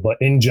say. But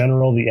in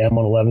general, the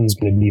M111 is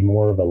going to be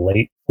more of a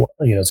late,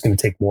 it's going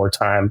to take more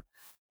time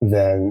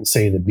than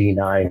say the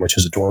B9, which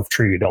is a dwarf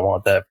tree. You don't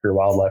want that for your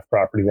wildlife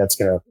property. That's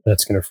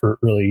gonna fruit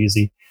really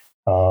easy.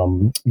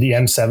 The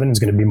M7 is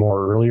going to be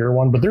more earlier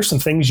one, but there's some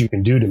things you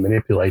can do to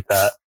manipulate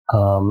that.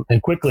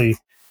 And quickly,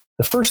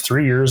 the first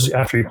 3 years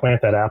after you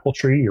plant that apple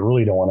tree, you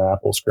really don't want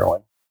apples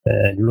growing.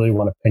 And you really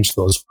want to pinch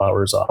those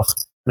flowers off.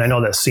 And I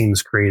know that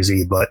seems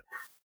crazy, but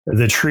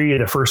the tree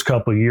in the first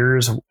couple of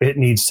years, it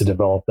needs to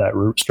develop that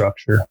root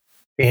structure.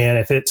 And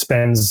if it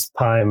spends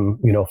time,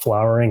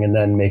 flowering and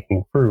then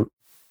making fruit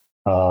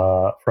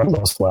from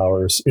those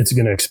flowers, it's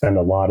going to expend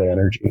a lot of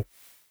energy.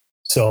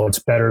 So it's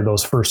better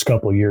those first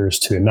couple of years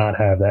to not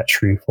have that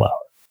tree flower.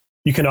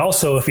 You can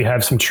also, if you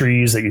have some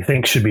trees that you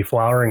think should be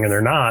flowering and they're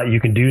not,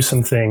 you can do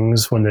some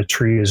things when the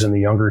tree is in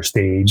the younger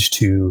stage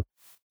to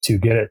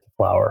get it to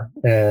flower.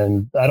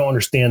 And I don't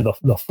understand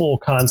the full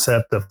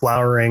concept of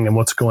flowering and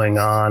what's going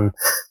on,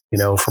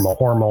 from a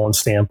hormone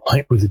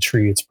standpoint with the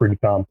tree. It's pretty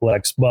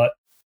complex, but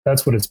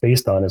that's what it's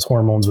based on, is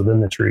hormones within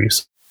the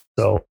trees.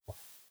 So,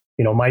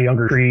 my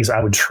younger trees,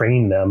 I would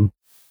train them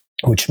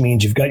which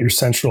means you've got your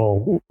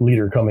central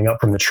leader coming up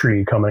from the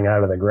tree, coming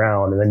out of the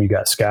ground, and then you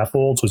got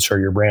scaffolds, which are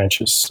your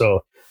branches.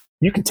 So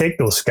you can take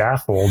those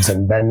scaffolds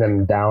and bend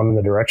them down in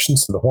the direction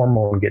so the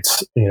hormone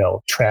gets,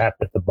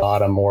 trapped at the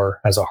bottom or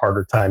has a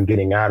harder time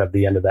getting out of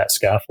the end of that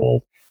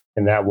scaffold.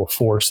 And that will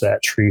force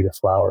that tree to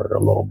flower a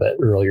little bit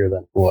earlier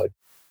than it would.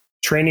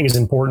 Training is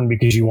important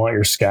because you want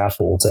your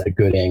scaffolds at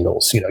good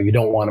angles. You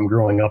don't want them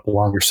growing up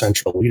along your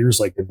central leaders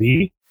like the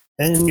V,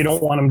 and you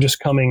don't want them just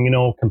coming,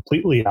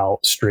 completely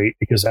out straight,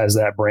 because as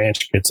that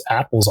branch gets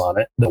apples on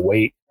it, the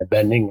weight, the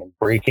bending and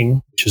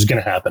breaking, which is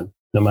going to happen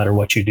no matter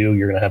what you do,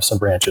 you're going to have some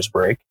branches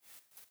break,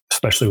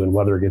 especially when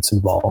weather gets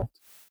involved.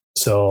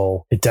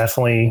 So it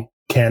definitely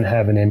can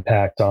have an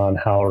impact on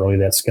how early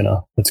that's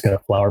gonna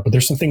flower. But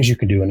there's some things you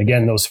can do. And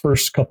again, those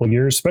first couple of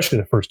years, especially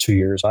the first 2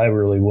 years, I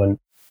really wouldn't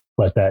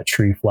let that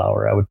tree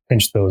flower. I would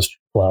pinch those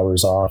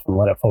flowers off and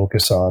let it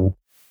focus on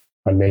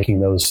making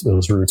those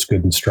roots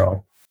good and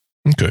strong.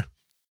 Okay.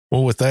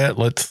 Well, with that,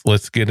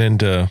 let's get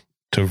into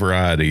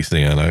varieties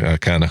then. I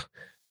kind of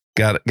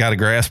got a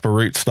grasp of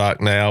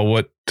rootstock now.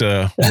 What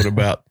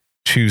about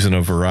choosing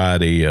a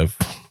variety of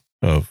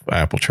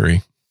apple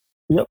tree?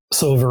 Yep.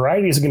 So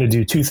variety is going to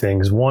do two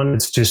things. One,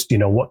 it's just,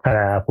 what kind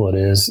of apple it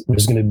is.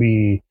 There's going to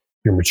be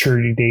your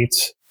maturity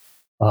dates.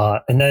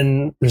 And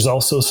then there's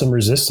also some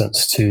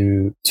resistance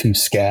to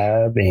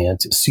scab and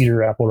to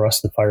cedar apple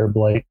rust and fire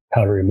blight,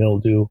 powdery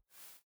mildew.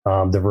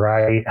 The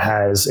variety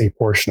has a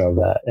portion of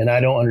that. And I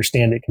don't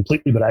understand it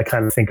completely, but I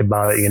kind of think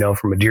about it,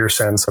 from a deer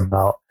sense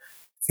about,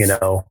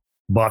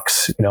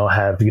 bucks,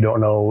 you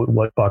don't know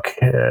what buck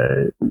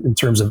in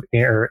terms of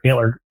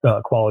antler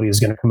quality is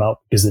going to come out,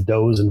 because the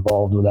doe is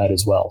involved with that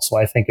as well. So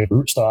I think of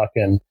rootstock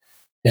and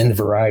the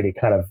variety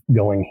kind of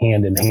going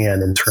hand in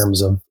hand in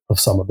terms of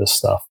some of this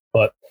stuff.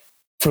 But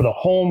for the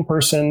home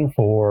person,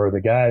 for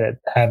the guy at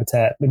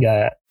Habitat, the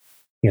guy,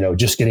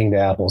 just getting the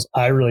apples,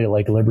 I really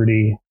like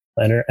Liberty,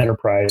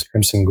 Enterprise,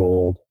 Crimson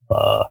Gold.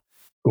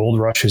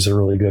 Gold Rush is a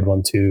really good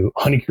one too.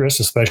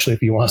 Honeycrisp, especially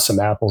if you want some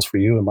apples for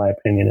you, in my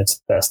opinion, it's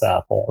the best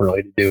apple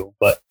really to do.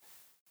 But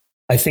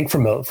I think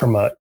from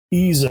a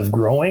ease of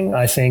growing,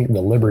 I think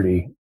the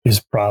Liberty is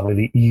probably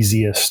the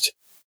easiest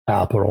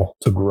apple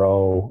to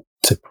grow.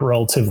 It's a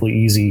relatively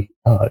easy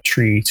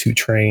tree to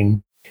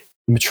train.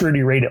 The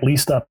maturity rate, at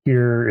least up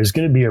here, is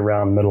going to be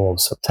around middle of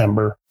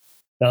September.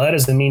 Now, that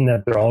doesn't mean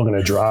that they're all going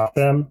to drop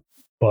them,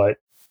 but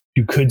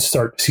you could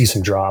start to see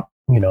some drop,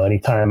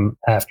 anytime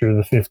after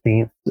the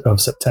 15th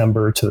of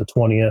September to the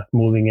 20th,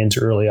 moving into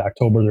early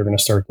October, they're going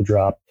to start to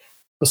drop.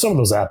 But some of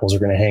those apples are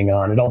going to hang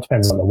on. It all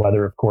depends on the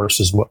weather, of course,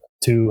 and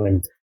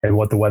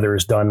what the weather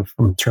has done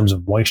in terms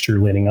of moisture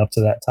leading up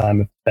to that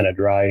time. If it's been a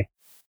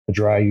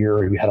dry year,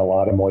 or we had a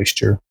lot of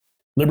moisture.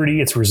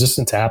 Liberty, it's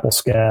resistant to apple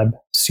scab,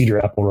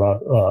 cedar apple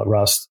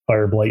rust,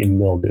 fire blight, and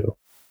mildew.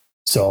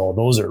 So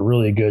those are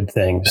really good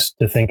things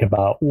to think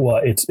about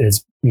what it's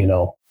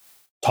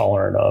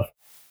tolerant of.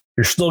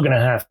 You're still going to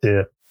have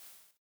to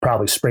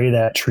probably spray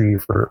that tree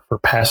for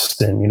pests.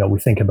 And, we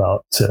think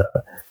about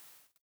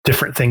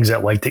different things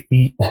that like to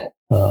eat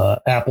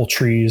apple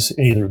trees,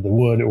 either the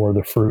wood or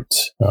the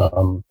fruits.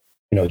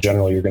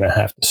 Generally you're going to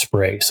have to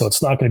spray. So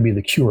it's not going to be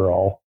the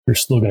cure-all.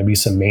 There's still going to be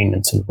some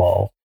maintenance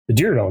involved. The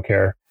deer don't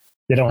care.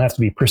 They don't have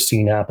to be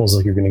pristine apples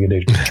like you're going to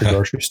get at your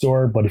grocery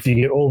store. But if you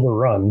get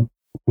overrun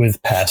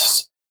with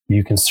pests,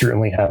 you can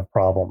certainly have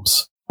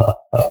problems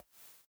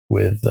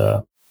with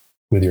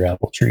your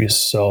apple trees.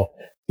 So,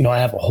 I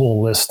have a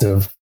whole list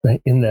of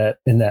in that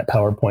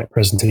PowerPoint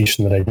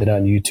presentation that I did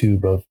on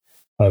YouTube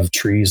of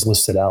trees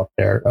listed out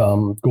there.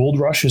 Gold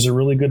Rush is a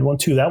really good one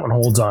too. That one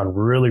holds on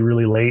really,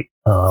 really late.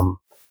 From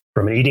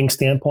an eating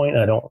standpoint,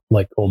 I don't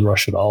like Gold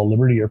Rush at all.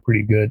 Liberty are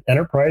pretty good.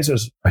 Enterprise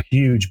is a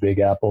huge, big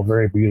apple,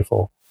 very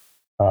beautiful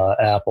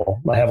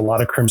apple. I have a lot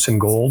of Crimson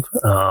Gold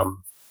on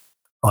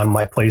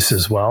my place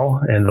as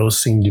well, and those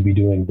seem to be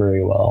doing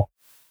very well.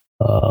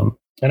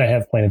 And I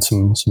have planted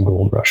some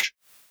Gold Rush.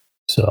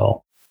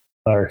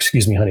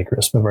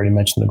 Honeycrisp. I've already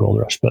mentioned the Gold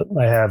Rush, but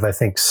I have, I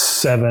think,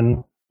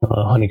 7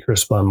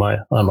 Honeycrisp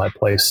on my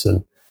place,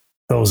 and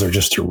those are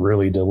just a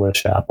really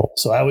delish apple.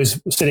 So I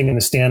was sitting in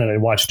the stand and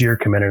I'd watch deer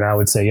come in, and I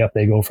would say, yep,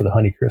 they go for the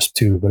Honeycrisp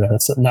too, but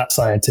that's not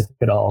scientific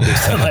at all.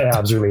 Based on my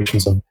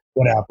observations of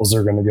what apples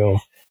are going to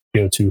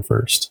go to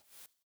first.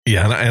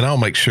 Yeah, and I'll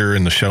make sure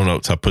in the show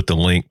notes I put the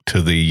link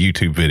to the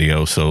YouTube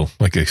video. So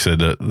like I said,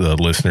 the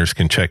listeners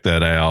can check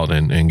that out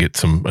and get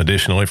some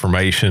additional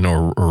information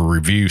or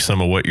review some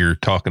of what you're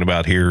talking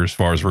about here as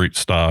far as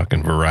rootstock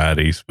and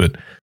varieties. But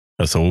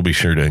so we'll be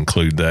sure to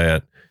include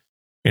that.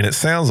 And it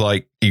sounds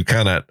like you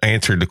kind of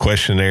answered the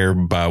question there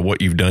by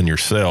what you've done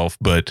yourself,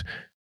 but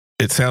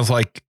it sounds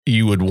like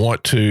you would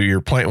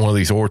you're planting one of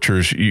these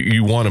orchards,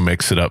 you want to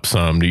mix it up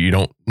some. You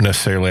don't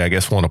necessarily, I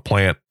guess, want to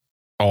plant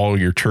all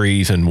your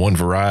trees in one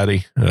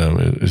variety.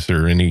 Is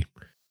there any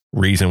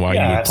reason why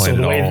you would plant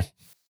it all?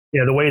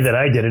 The way that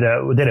I did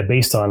it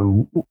based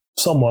on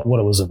somewhat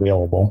what was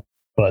available.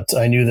 But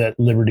I knew that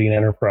Liberty and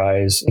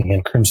Enterprise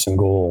and Crimson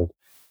Gold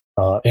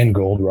and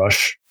Gold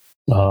Rush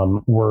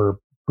were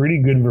pretty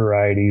good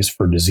varieties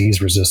for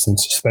disease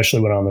resistance, especially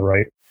when on the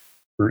right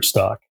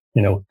rootstock,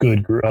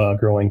 good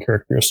growing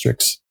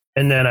characteristics.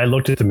 And then I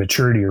looked at the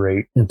maturity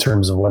rate in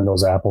terms of when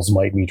those apples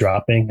might be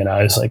dropping. And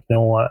I was like, you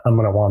know what? I'm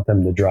going to want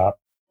them to drop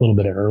a little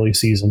bit in early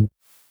season.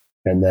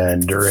 And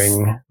then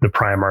during the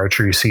prime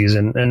archery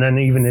season, and then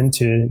even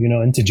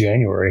into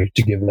January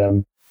to give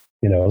them,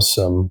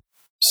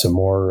 some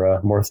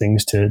more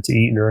things to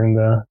eat during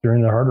the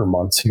harder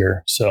months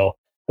here. So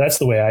that's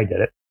the way I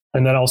did it.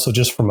 And then also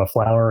just from a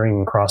flowering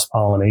and cross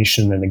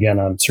pollination. And again,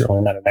 I'm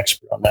certainly not an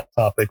expert on that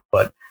topic,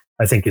 but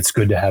I think it's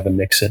good to have a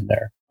mix in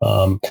there.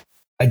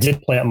 I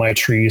did plant my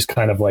trees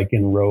kind of like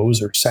in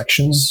rows or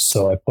sections.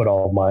 So I put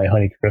all my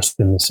Honeycrisp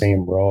in the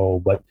same row,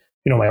 but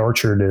my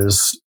orchard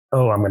is,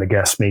 I'm going to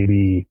guess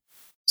maybe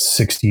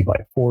 60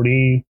 by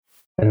 40.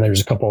 And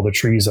there's a couple other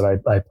trees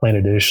that I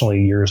planted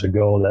additionally years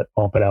ago that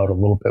bump it out a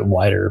little bit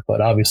wider.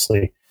 But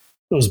obviously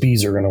those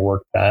bees are going to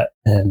work that,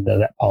 and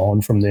that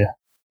pollen from the,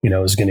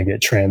 is going to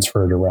get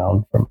transferred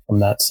around from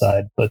that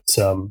side. But,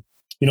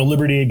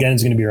 Liberty again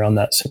is going to be around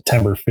that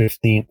September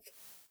 15th.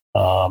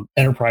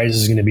 Enterprise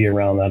is going to be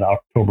around that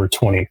October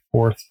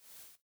 24th.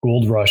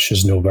 Gold Rush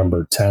is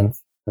November 10th.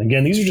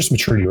 Again, these are just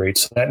maturity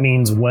rates. That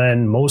means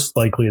when most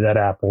likely that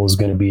apple is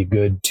going to be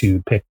good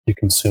to pick to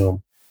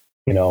consume,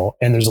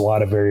 and there's a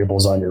lot of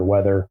variables on your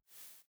weather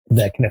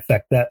that can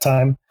affect that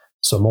time.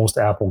 So most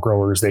apple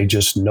growers, they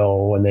just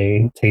know and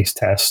they taste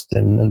test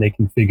and they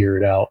can figure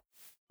it out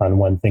on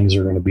when things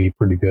are going to be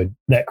pretty good.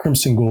 That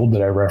Crimson Gold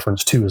that I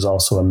referenced to is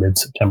also a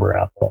mid-September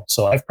apple.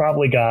 So I've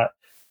probably got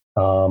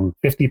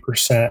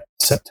 50%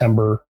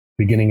 September,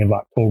 beginning of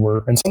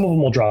October, and some of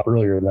them will drop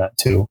earlier than that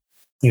too.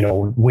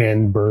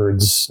 Wind,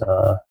 birds,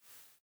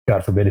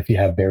 God forbid if you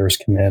have bears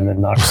come in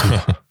and knock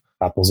some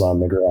apples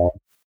on the ground.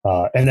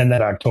 And then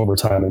that October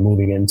time and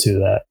moving into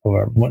that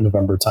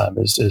November time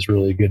is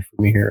really good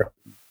for me here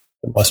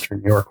in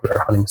Western New York with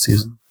our hunting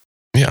season.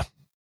 Yeah.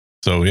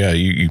 So yeah,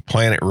 you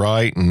plant it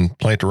right and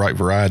plant the right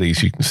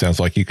varieties. Sounds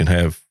like you can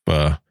have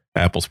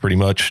apples pretty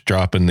much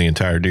dropping the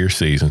entire deer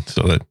season.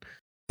 So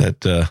that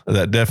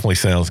definitely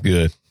sounds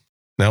good.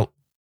 Now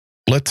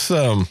let's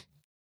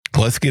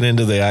get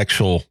into the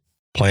actual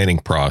planting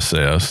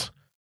process,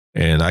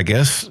 and I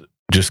guess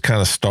just kind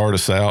of start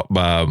us out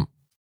by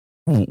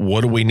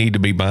what do we need to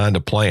be buying to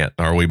plant?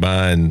 Are we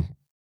buying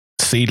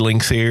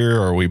seedlings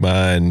here? Are we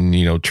buying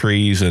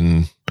trees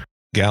and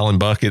gallon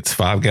buckets,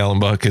 5-gallon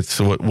buckets?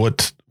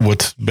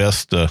 What's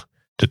best to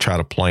try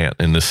to plant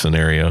in this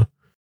scenario?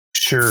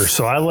 Sure.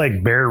 So I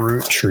like bare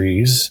root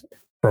trees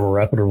from a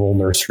reputable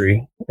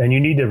nursery, and you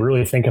need to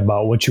really think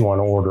about what you want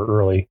to order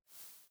early.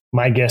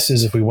 My guess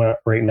is if we went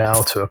right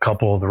now to a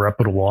couple of the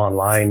reputable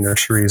online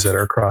nurseries that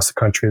are across the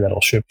country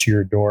that'll ship to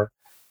your door,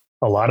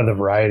 a lot of the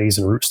varieties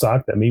and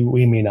rootstock that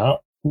we may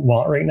not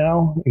want right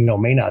now,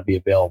 may not be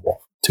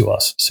available to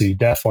us. So you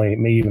definitely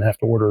may even have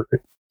to order, a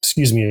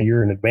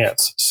year in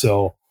advance.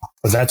 So,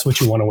 but that's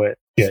what you want to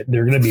get.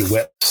 They're going to be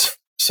whips.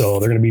 So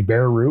they're going to be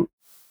bare root,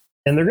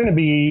 and they're going to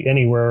be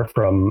anywhere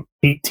from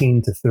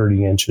 18 to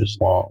 30 inches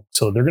long.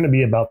 So they're going to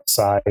be about the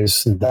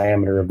size and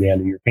diameter of the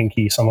end of your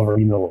pinky. Some of them are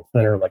even a little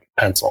thinner, like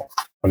a pencil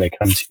when they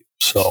come to you.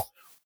 So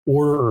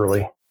order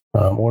early,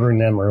 ordering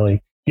them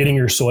early, getting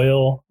your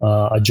soil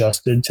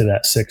adjusted to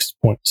that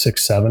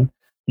 6.67.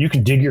 You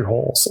can dig your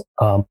holes.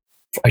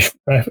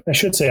 I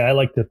should say I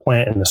like to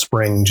plant in the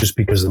spring just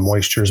because the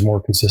moisture is more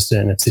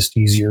consistent and it's just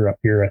easier up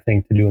here, I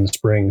think, to do in the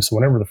spring. So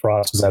whenever the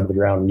frost is out of the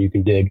ground, you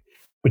can dig.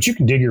 But you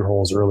can dig your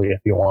holes early if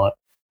you want.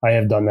 I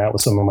have done that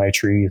with some of my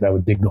trees. I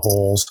would dig the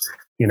holes,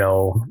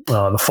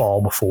 the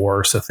fall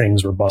before, so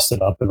things were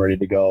busted up and ready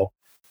to go.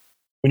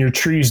 When your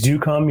trees do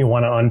come, you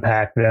want to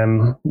unpack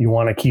them. You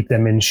want to keep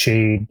them in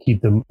shade,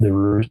 keep the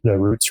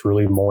roots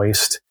really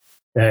moist.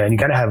 And you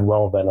got to have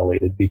well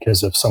ventilated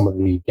because of some of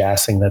the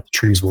gassing that the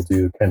trees will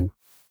do can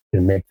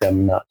make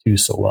them not do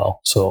so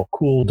well. So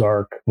cool,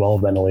 dark, well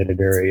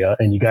ventilated area,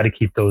 and you got to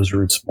keep those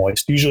roots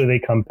moist. Usually they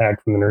come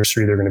packed from the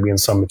nursery. They're going to be in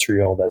some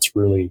material that's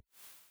really,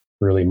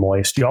 really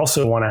moist. You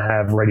also want to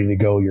have ready to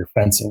go your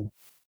fencing,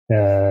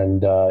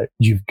 and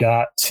you've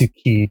got to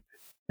keep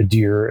the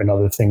deer and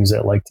other things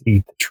that like to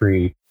eat the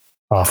tree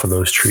off of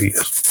those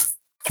trees.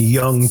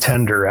 Young,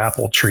 tender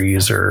apple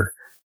trees are,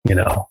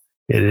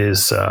 it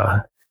is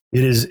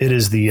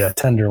the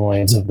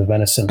tenderloins of the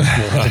venison,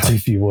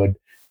 if you would,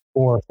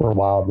 or for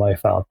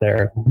wildlife out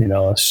there.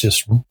 It's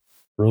just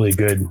really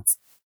good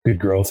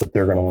growth that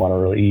they're going to want to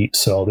really eat.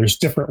 So there's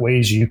different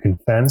ways you can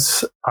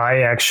fence.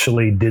 I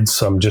actually did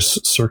some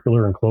just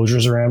circular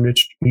enclosures around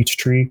each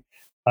tree.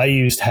 I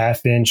used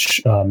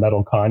 1/2-inch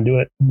metal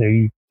conduit.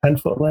 They're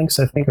 10-foot lengths,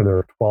 I think, or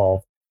they're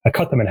 12. I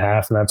cut them in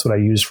half, and that's what I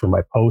use for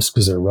my posts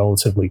because they're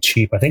relatively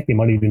cheap. I think they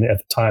might even at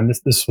the time,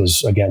 this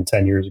was again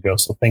 10 years ago,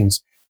 so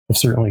things have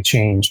certainly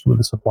changed with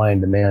the supply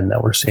and demand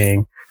that we're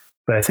seeing.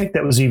 But I think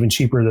that was even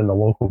cheaper than the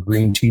local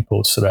green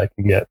T-posts that I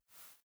could get.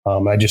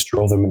 I just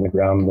drove them in the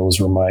ground. Those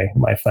were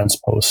my fence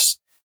posts.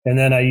 And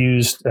then I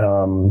used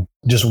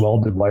just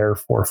welded wire,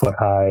 4-foot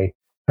high,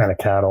 kind of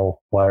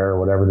cattle wire or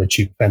whatever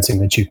fencing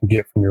that you can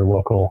get from your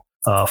local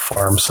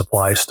farm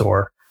supply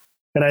store.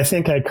 And I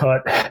think I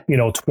cut,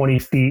 20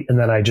 feet and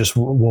then I just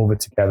wove it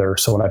together.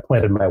 So when I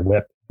planted my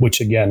whip, which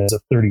again is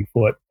a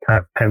 30-foot kind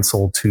of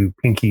pencil to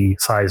pinky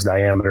size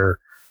diameter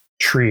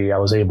tree, I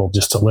was able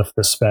just to lift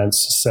this fence,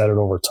 set it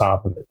over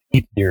top of it,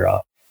 keep the deer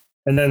off.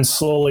 And then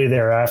slowly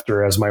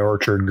thereafter, as my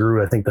orchard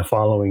grew, I think the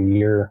following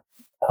year,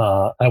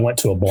 I went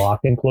to a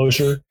block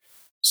enclosure.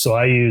 So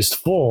I used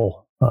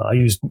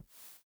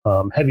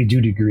heavy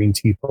duty green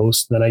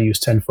T-posts. Then I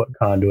used 10-foot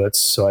conduits.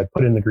 So I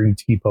put in the green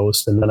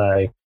T-post and then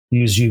I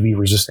used UV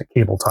resistant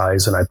cable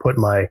ties and I put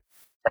my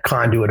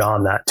conduit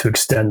on that to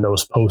extend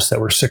those posts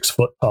that were 6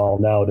 foot tall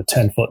now to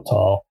 10 foot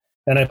tall.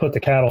 And I put the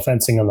cattle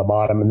fencing on the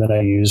bottom and then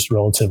I used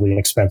relatively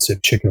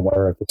inexpensive chicken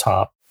wire at the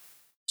top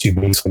to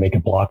basically make a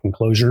block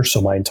enclosure. So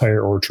my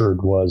entire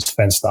orchard was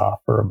fenced off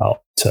for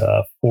about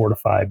 4 to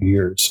 5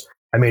 years.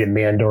 I made it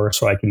man door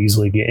so I could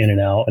easily get in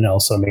and out, and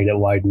also made it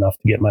wide enough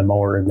to get my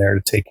mower in there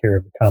to take care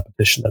of the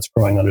competition that's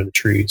growing under the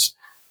trees.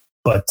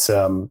 But,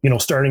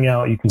 starting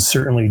out, you can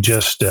certainly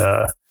just,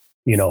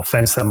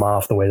 fence them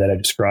off the way that I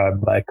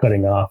described by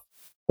cutting off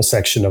a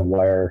section of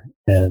wire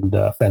and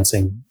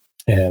fencing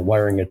and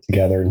wiring it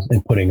together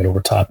and putting it over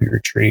top of your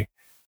tree.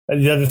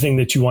 And the other thing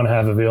that you want to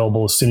have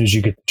available as soon as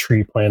you get the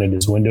tree planted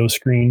is window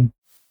screen.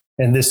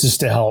 And this is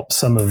to help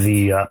some of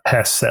the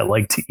pests that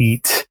like to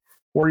eat,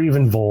 or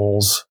even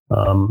voles.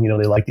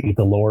 They like to eat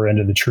the lower end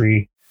of the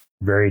tree,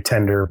 very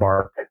tender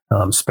bark,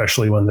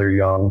 especially when they're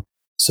young.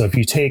 So if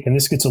you take, and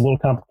this gets a little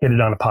complicated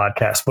on a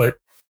podcast, but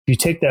if you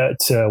take that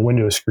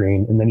window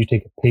screen and then you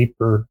take a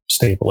paper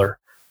stapler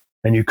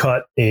and you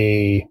cut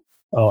a,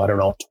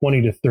 20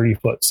 to 30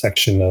 foot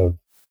section of,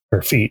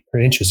 or feet, or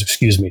inches,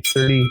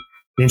 30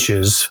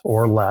 inches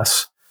or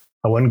less.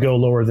 I wouldn't go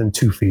lower than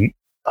 2 feet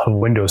of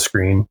window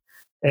screen.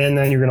 And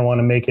then you're going to want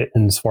to make it,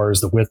 and as far as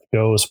the width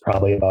goes,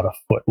 probably about a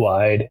foot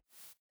wide.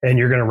 And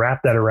you're going to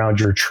wrap that around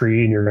your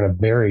tree, and you're going to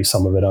bury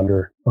some of it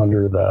under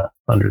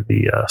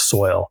the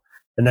soil.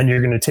 And then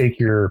you're going to take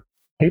your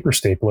paper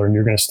stapler and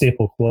you're going to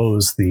staple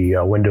close the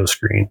window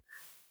screen.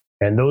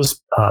 And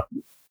those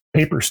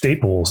paper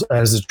staples,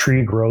 as the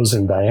tree grows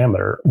in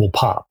diameter, will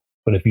pop.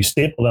 But if you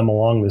staple them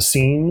along the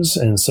seams,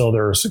 and so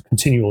there's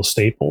continual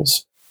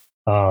staples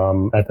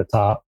at the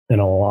top and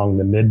along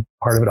the mid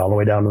part of it, all the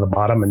way down to the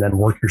bottom, and then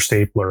work your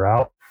stapler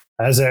out.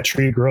 As that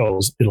tree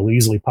grows, it'll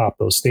easily pop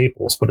those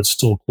staples, but it's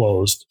still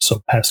closed,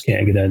 so pests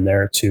can't get in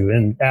there too.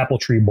 And apple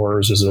tree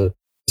borers is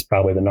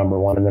probably the number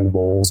one, and then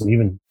voles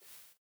and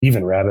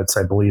even rabbits,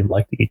 I believe,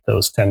 like to eat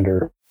those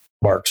tender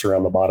barks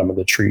around the bottom of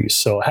the trees.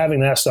 So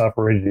having that stuff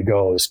ready to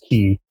go is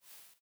key.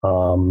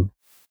 Some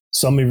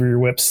of your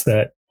whips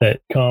that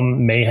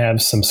come may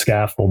have some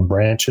scaffold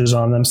branches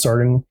on them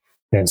starting,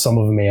 and some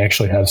of them may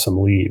actually have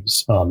some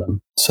leaves on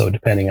them. So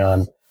depending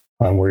on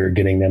where you're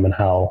getting them and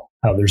how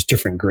there's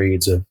different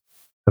grades of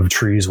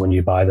trees when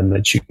you buy them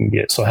that you can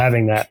get. So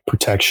having that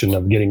protection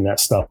of getting that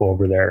stuff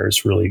over there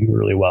is really,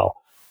 really well.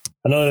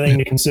 Another thing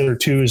to consider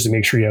too is to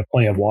make sure you have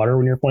plenty of water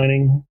when you're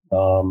planting.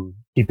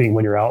 Keeping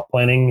when you're out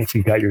planting, if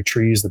you've got your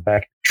trees, the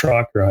back of your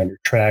truck or on your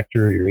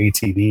tractor, your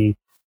ATV,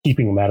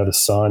 keeping them out of the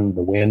sun,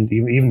 the wind,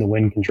 even the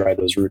wind can dry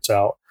those roots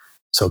out.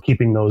 So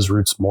keeping those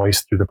roots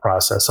moist through the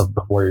process of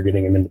before you're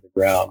getting them into the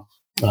ground.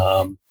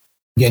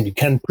 Again, you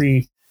can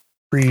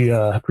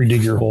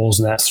pre-dig your holes,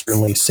 and that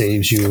certainly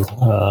saves you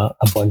a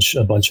bunch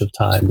of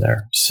time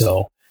there.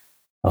 So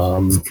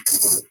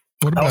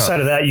outside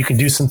of that, you can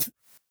do some.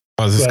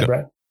 I was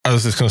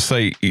just going to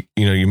say,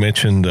 you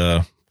mentioned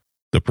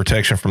the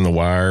protection from the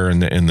wire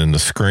and then the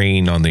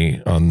screen on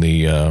the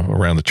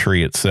around the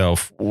tree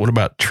itself. What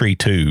about tree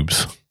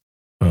tubes?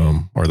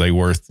 Are they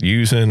worth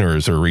using, or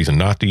is there a reason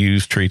not to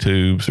use tree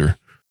tubes? Or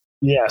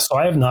yeah, so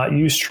I have not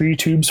used tree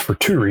tubes for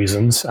two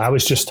reasons. I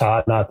was just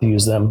taught not to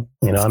use them.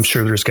 I'm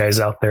sure there's guys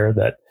out there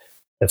that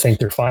think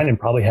they're fine and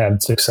probably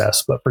had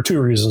success, but for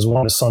two reasons.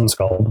 One is sun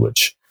scald,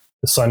 which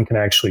the sun can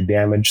actually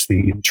damage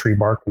the tree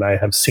bark, and I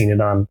have seen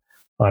it on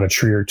a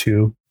tree or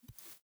two.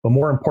 But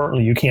more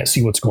importantly, you can't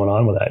see what's going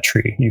on with that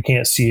tree. You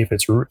can't see if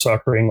it's root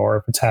suckering or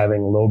if it's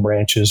having low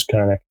branches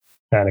kind of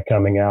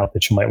coming out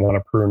that you might want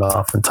to prune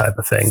off and type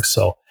of thing.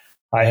 So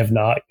I have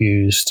not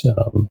used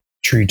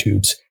tree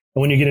tubes.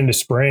 And when you get into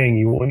spraying,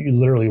 you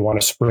literally want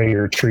to spray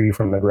your tree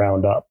from the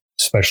ground up,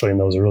 especially in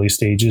those early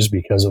stages,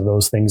 because of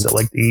those things that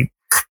like to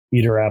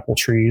eat our apple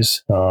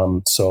trees.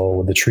 So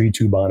with the tree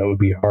tube on, it would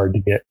be hard to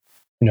get,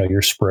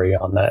 your spray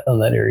on that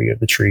area of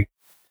the tree.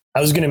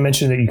 I was going to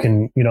mention that you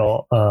can,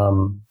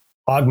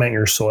 augment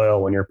your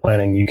soil when you're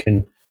planting. You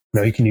can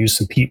use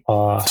some peat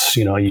moss,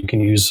 you can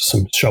use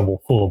some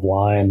shovel full of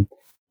lime.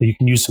 You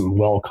can use some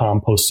well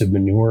composted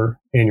manure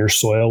in your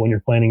soil when you're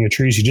planting your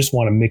trees. You just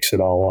want to mix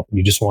it all up, and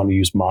you just want to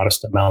use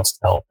modest amounts to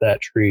help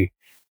that tree.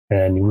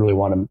 And you really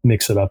want to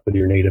mix it up with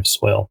your native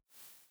soil.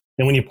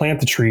 And when you plant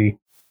the tree,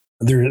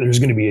 there's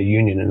going to be a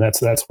union, and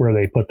that's where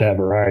they put that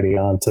variety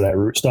onto that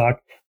rootstock.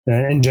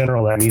 And in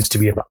general, that needs to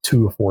be about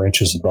 2 or 4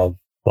 inches above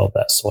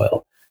that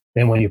soil.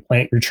 And when you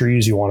plant your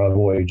trees, you want to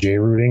avoid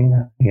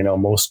J-rooting.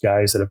 Most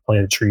guys that have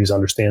planted trees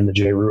understand the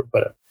J-root,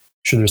 but I'm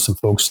sure there's some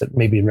folks that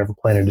maybe have never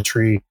planted a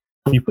tree.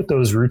 when you put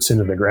those roots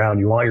into the ground,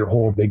 you want your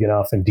hole big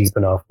enough and deep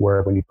enough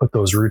where when you put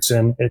those roots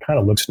in, it kind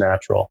of looks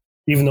natural.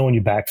 Even though when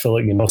you backfill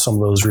it, you know some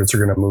of those roots are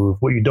going to move.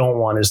 What you don't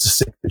want is to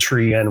stick the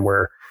tree in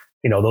where,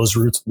 you know, those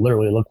roots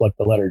literally look like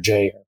the letter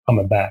J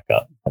coming back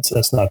up.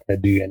 That's not going to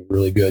do you any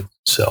really good.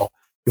 So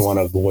you want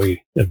to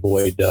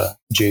avoid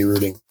J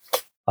rooting.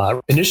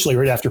 Initially,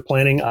 right after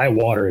planting, I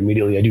water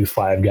immediately. I do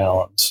 5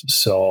 gallons.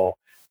 So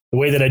the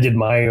way that I did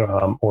my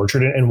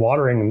orchard, and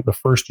watering the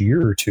first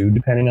year or two,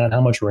 depending on how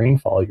much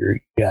rainfall you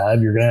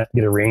have, you're going to have to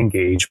get a rain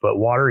gauge, but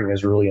watering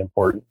is really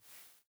important.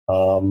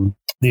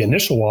 The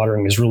initial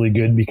watering is really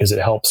good because it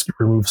helps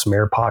remove some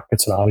air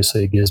pockets, and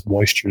obviously it gives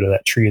moisture to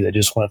that tree that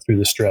just went through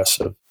the stress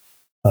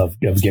of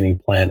getting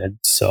planted.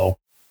 So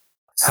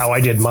how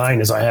I did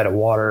mine is I had a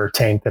water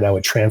tank that I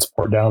would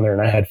transport down there,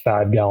 and I had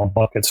 5-gallon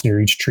buckets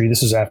near each tree.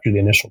 This is after the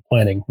initial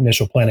planting.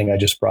 I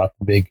just brought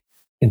the big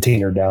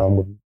container down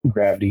with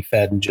gravity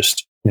fed and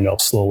just, you know,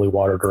 slowly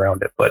watered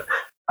around it. But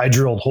I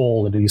drilled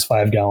hole into these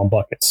 5-gallon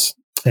buckets,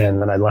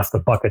 and then I left the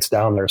buckets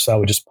down there. So I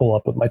would just pull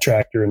up with my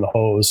tractor and the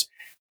hose,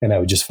 and I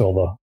would just fill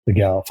the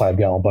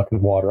 5-gallon bucket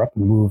of water up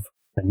and move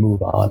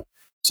on.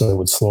 So it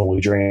would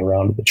slowly drain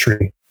around to the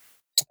tree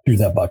through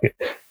that bucket.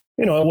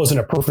 You know, it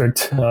wasn't a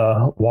perfect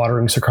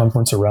watering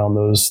circumference around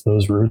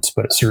those roots,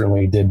 but it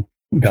certainly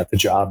got the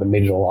job and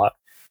made it a lot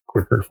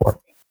quicker for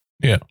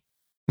me. Yeah.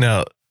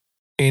 Now,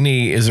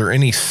 is there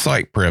any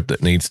site prep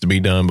that needs to be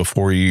done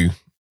before you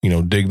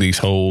dig these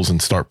holes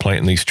and start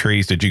planting these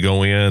trees? Did you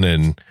go in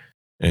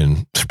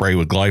and spray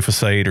with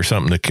glyphosate or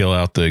something to kill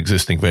out the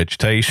existing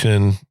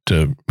vegetation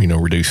to,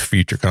 reduce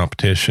future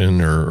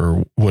competition,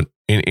 or what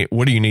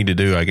do you need to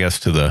do, I guess,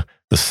 to the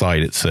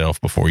site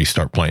itself before you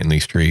start planting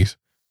these trees?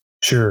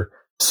 Sure.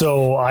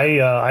 So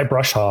I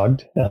brush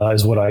hogged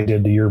is what I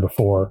did the year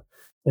before,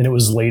 and it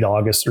was late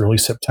August, early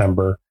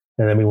September.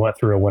 And then we went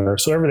through a winter.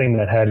 So everything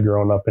that had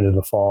grown up into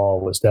the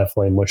fall was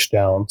definitely mushed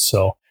down.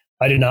 So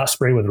I did not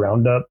spray with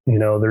Roundup.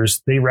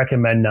 They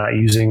recommend not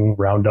using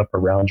Roundup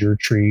around your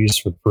trees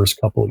for the first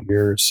couple of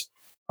years.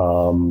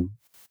 Even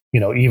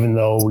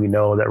though we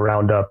know that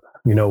Roundup,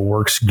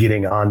 works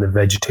getting on the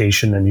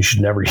vegetation, and you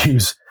should never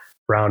use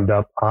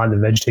Roundup on the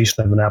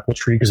vegetation of an apple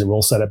tree because it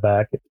will set it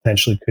back. It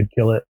potentially could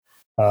kill it.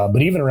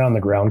 But even around the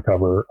ground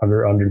cover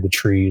under the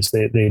trees,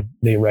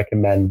 they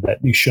recommend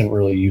that you shouldn't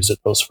really use it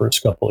those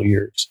first couple of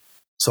years.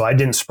 So I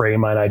didn't spray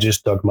mine. I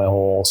just dug my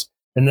holes,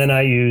 and then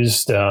I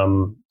used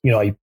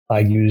I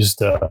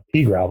used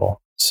pea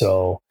gravel.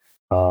 So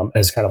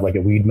as kind of like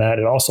a weed mat.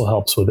 It also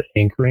helps with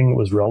anchoring. It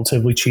was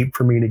relatively cheap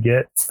for me to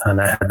get,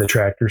 and I had the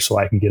tractor so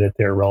I could get it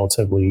there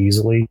relatively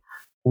easily.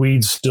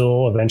 Weeds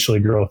still eventually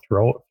grow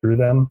through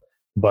them,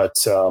 but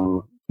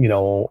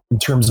in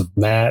terms of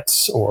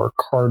mats or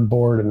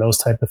cardboard and those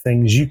type of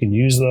things, you can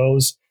use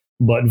those,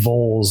 but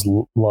voles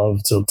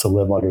love to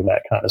live under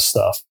that kind of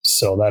stuff.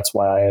 So that's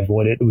why I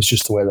avoid it. It was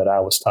just the way that I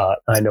was taught.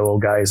 I know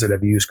guys that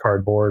have used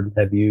cardboard and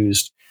have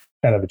used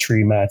kind of the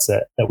tree mats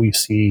that we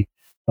see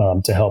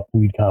to help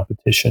weed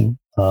competition.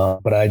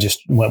 But I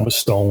just went with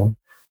stone,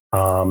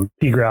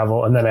 pea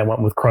gravel, and then I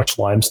went with crushed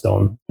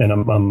limestone, and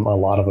I'm a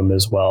lot of them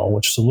as well,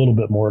 which is a little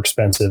bit more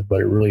expensive,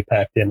 but it really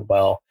packed in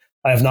well.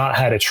 I have not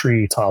had a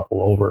tree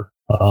topple over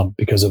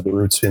because of the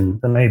roots in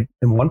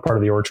one part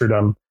of the orchard.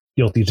 I'm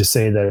guilty to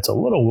say that it's a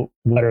little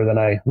wetter than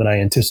I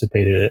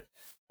anticipated it.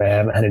 I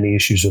haven't had any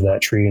issues with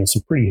that tree, and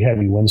some pretty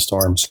heavy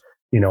windstorms,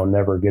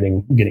 never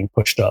getting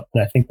pushed up.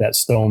 And I think that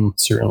stone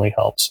certainly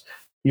helps.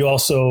 You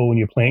also, when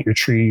you plant your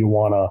tree, you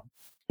want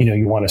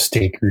to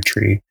stake your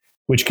tree,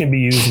 which can be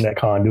used in that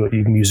conduit.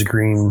 You can use a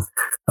green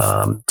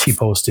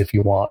T-post if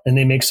you want, and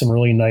they make some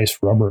really nice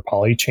rubber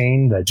poly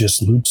chain that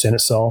just loops in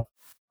itself.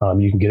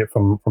 You can get it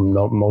from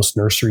most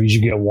nurseries.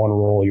 You get one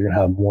roll, you're going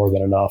to have more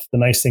than enough. The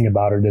nice thing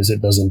about it is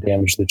it doesn't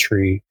damage the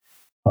tree.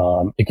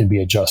 It can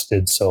be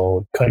adjusted.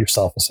 So cut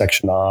yourself a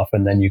section off,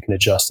 and then you can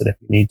adjust it if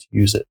you need to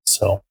use it.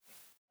 So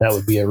that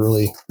would be a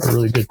really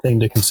good thing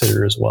to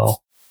consider as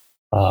well.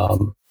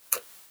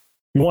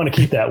 You want to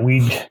keep that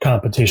weed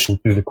competition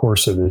through the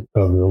course of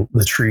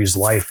the tree's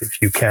life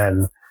if you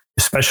can,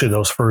 especially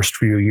those first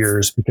few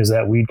years, because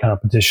that weed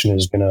competition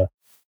is going to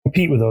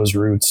compete with those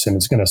roots, and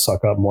it's going to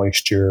suck up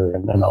moisture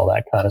and all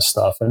that kind of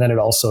stuff. And then it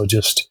also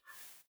just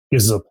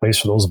gives a place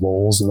for those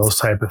voles and those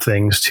type of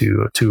things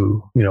to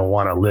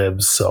want to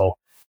live. So,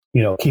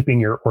 keeping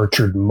your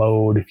orchard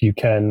mowed if you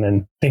can,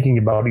 and thinking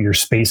about your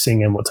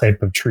spacing and what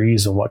type of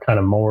trees and what kind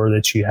of mower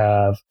that you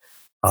have.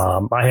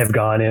 I have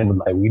gone in with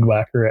my weed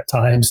whacker at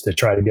times to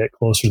try to get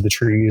closer to the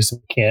trees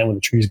when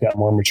the trees got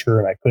more mature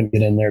and I couldn't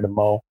get in there to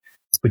mow.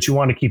 But you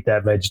want to keep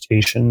that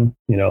vegetation,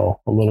 a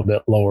little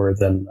bit lower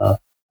than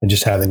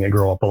just having it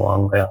grow up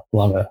along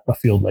a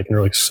field like an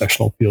early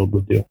successional field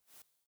would do.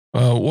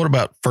 What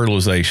about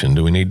fertilization?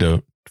 Do we need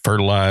to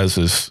fertilize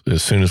as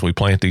soon as we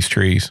plant these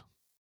trees?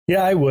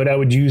 Yeah, I would. I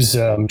would use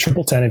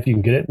Triple 10 if you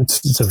can get it.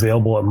 It's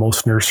available at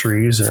most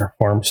nurseries or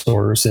farm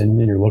stores in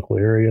your local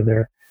area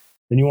there.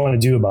 And you want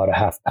to do about a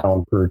half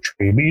pound per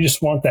tree, but you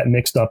just want that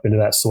mixed up into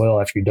that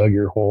soil after you dug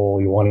your hole.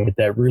 You want to get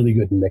that really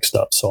good mixed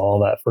up, so all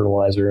that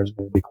fertilizer is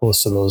going to be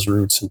close to those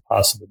roots and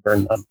possibly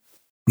burn them.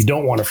 You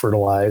don't want to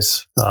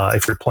fertilize.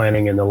 If you're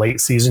planting in the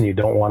late season, you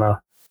don't want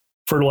to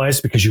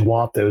fertilize because you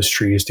want those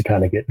trees to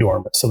kind of get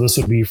dormant. So this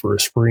would be for a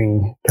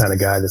spring kind of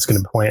guy that's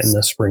going to plant in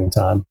the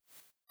springtime,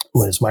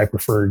 when it's my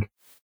preferred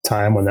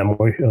time, when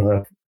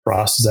the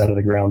frost is out of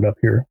the ground up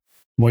here.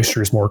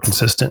 Moisture is more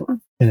consistent,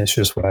 and it's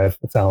just what I've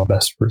found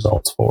best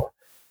results for.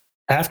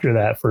 After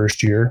that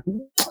first year,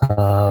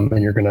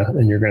 and you're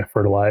gonna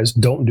fertilize.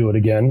 Don't do it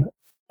again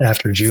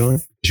after June,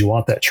 because you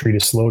want that tree to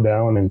slow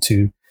down and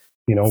to,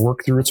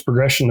 work through its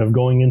progression of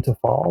going into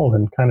fall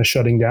and kind of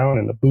shutting down.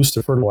 And a boost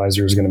of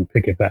fertilizer is going to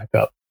pick it back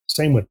up.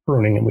 Same with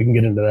pruning, and we can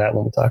get into that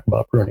when we talk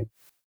about pruning.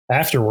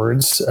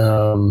 Afterwards,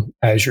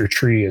 as your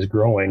tree is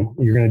growing,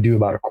 you're going to do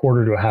about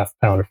 1/4 to 1/2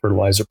 pound of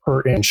fertilizer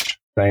per inch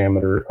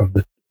diameter of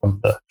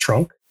the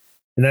trunk,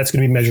 and that's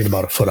going to be measured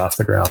about 1 foot off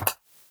the ground.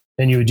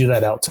 And you would do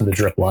that out to the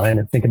drip line,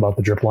 and think about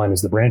the drip line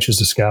as the branches,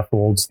 the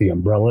scaffolds, the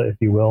umbrella, if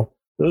you will.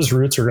 Those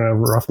roots are going to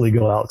roughly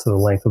go out to the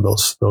length of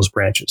those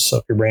branches. So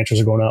if your branches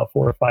are going out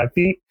 4 or 5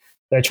 feet,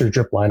 that's your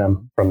drip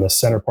line. From the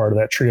center part of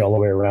that tree all the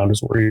way around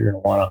is where you're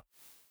going to want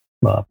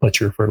to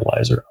put your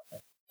fertilizer.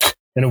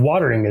 And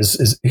watering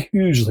is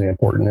hugely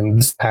important. And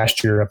this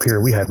past year up here,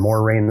 we had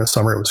more rain this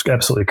summer. It was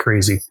absolutely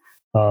crazy.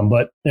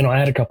 But I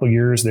had a couple of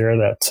years there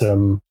that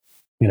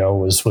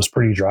was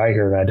pretty dry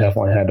here, and I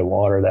definitely had to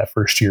water that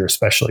first year,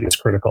 especially. It's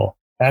critical.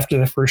 After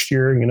the first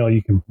year,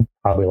 you can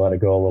probably let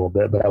it go a little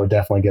bit, but I would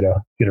definitely get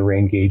a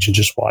rain gauge and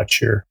just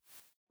watch your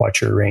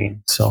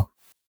rain. So,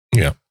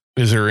 yeah.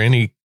 Is there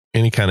any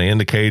kind of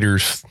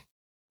indicators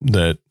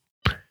that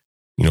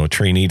a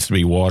tree needs to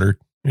be watered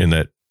in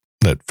that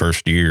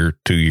first year,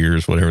 2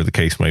 years, whatever the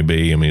case may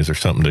be? I mean, is there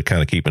something to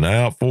kind of keep an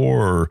eye out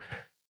for,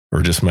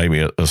 or just maybe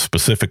a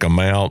specific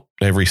amount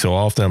every so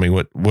often? I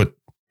mean,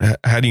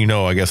 how do you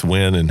know, I guess,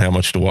 when and how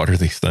much to water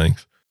these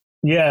things?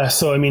 Yeah.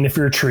 So, I mean, if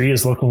your tree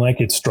is looking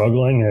like it's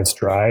struggling and it's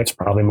dry, it's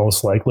probably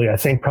most likely. I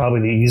think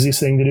probably the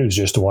easiest thing to do is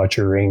just to watch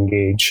your rain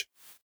gauge.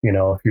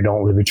 If you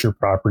don't live at your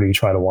property,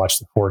 try to watch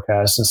the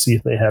forecast and see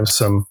if they have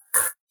some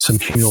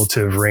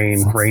cumulative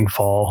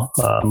rainfall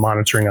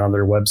monitoring on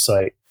their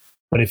website.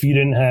 But if you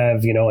didn't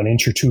have, an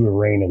inch or two of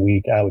rain a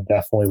week, I would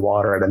definitely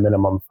water at a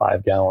minimum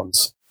 5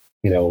 gallons,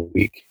 a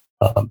week,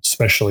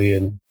 especially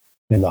in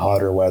the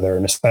hotter weather,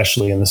 and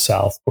especially in the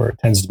south, where it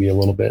tends to be a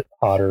little bit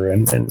hotter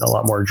and a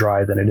lot more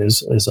dry than it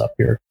is up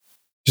here.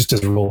 Just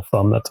as a rule of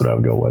thumb, that's what I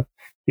would go with.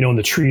 When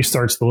the tree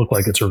starts to look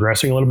like it's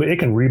regressing a little bit, it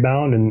can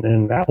rebound,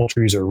 and apple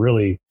trees are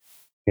really,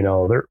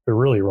 they're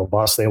really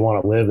robust. They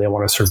want to live, they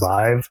want to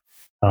survive.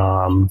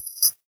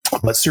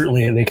 But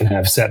certainly they can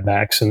have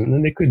setbacks, and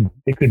then they could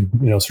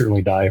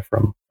certainly die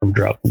from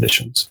drought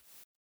conditions.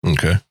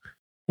 Okay.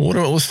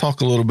 Well, let's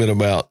talk a little bit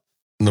about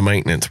the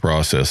maintenance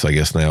process. I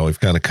guess now we've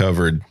kind of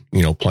covered,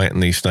 planting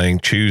these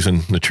things,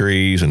 choosing the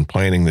trees and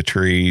planting the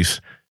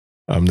trees.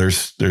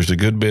 There's a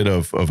good bit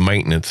of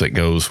maintenance that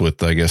goes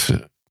with, I guess,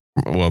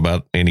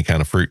 about any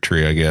kind of fruit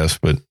tree, I guess,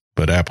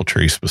 but apple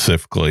tree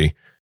specifically.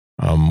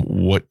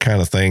 What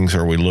kind of things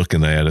are we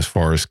looking at as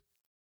far as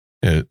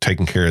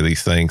taking care of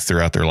these things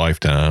throughout their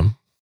lifetime?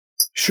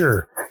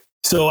 Sure.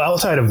 So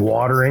outside of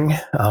watering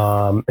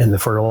and the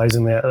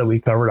fertilizing that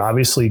we covered,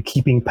 obviously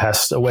keeping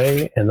pests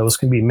away, and those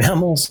can be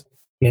mammals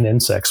and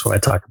insects when I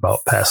talk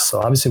about pests. So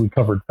obviously we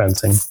covered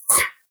fencing.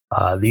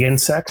 The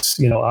insects,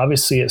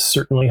 obviously it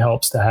certainly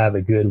helps to have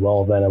a good,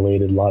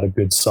 well-ventilated, a lot of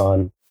good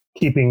sun,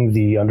 keeping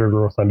the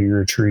undergrowth under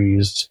your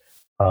trees,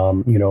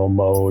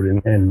 mowed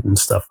and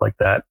stuff like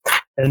that.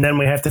 And then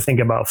we have to think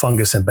about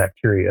fungus and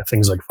bacteria,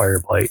 things like fire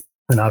blight.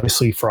 And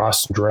obviously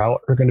frost and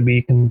drought are going to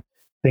be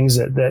things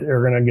that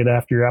are going to get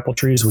after your apple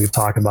trees. We've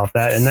talked about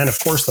that. And then, of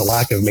course, the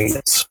lack of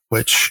maintenance,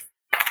 which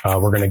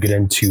we're going to get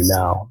into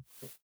now.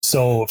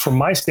 So from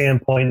my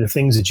standpoint, the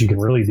things that you can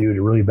really do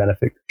to really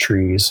benefit your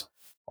trees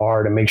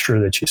are to make sure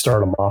that you start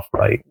them off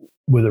right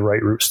with the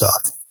right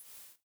rootstock,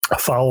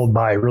 followed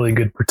by really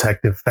good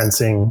protective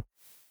fencing,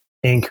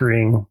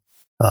 anchoring,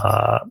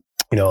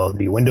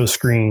 the window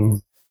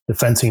screen, the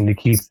fencing to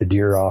keep the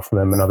deer off of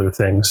them, and other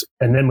things.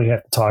 And then we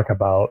have to talk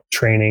about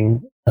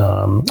training,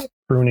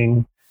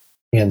 pruning,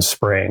 and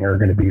spraying are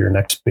going to be your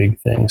next big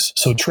things.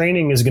 So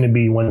training is going to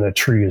be when the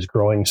tree is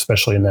growing,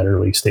 especially in that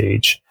early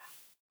stage.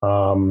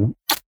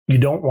 You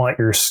don't want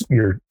your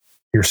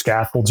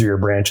scaffolds or your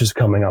branches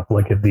coming up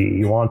like a V.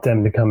 You want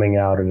them to coming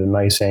out at a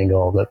nice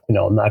angle that,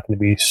 not going to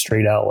be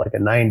straight out like a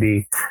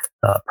 90,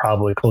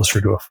 probably closer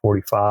to a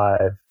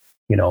 45,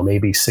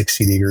 maybe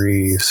 60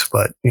 degrees,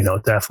 but,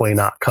 definitely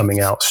not coming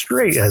out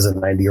straight as a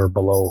 90 or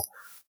below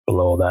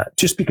that,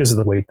 just because of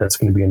the weight that's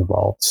going to be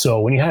involved. So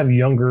when you have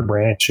younger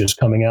branches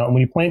coming out, and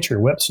when you plant your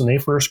whips, when they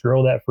first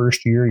grow that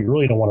first year, you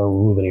really don't want to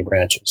remove any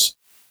branches.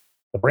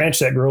 The branch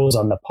that grows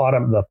on the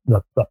bottom,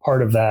 the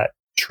part of that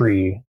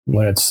tree,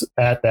 when it's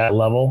at that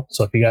level.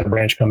 So if you got a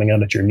branch coming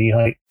out at your knee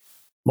height,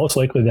 most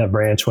likely that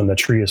branch, when the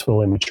tree is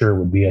fully mature,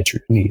 would be at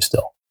your knee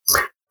still.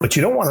 But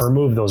you don't want to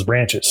remove those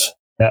branches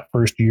that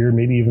first year,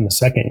 maybe even the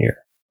second year.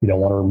 You don't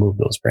want to remove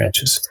those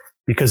branches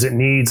because it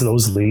needs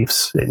those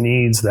leaves. It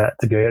needs that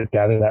to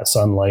gather that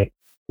sunlight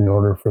in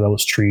order for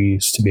those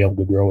trees to be able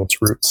to grow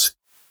its roots.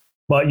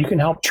 but you can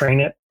help train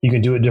it. You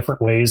can do it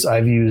different ways.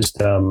 I've used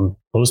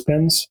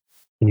clothespins,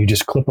 and you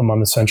just clip them on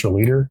the central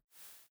leader,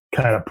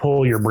 kind of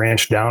pull your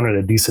branch down at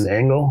a decent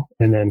angle,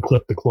 and then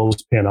clip the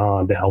clothespin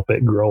on to help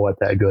it grow at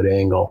that good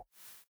angle.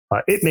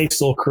 It may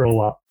still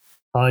curl up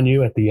on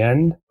you at the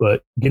end,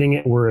 but getting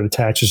it where it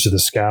attaches to the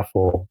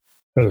scaffold,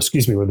 where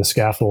the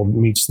scaffold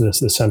meets the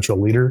central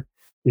leader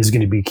is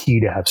going to be key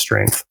to have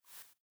strength.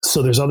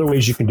 So there's other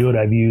ways you can do it.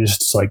 I've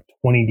used like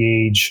 20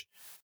 gauge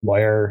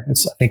wire. I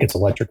think it's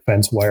electric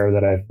fence wire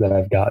that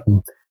I've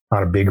gotten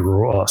on a big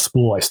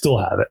spool. I still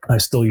have it. I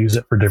still use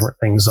it for different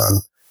things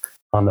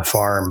on the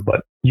farm,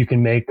 but you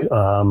can make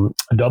a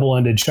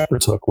double-ended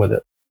shepherd's hook with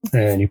it,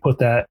 and you put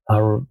that,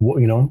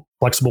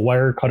 flexible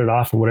wire, cut it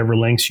off in whatever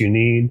lengths you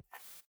need,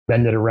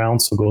 bend it around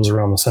so it goes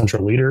around the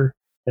central leader,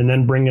 and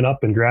then bring it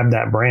up and grab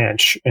that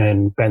branch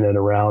and bend it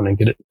around and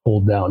get it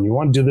pulled down. You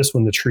want to do this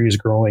when the tree is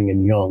growing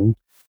and young.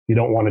 You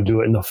don't want to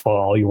do it in the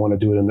fall. You want to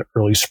do it in the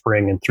early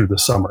spring and through the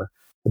summer.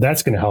 But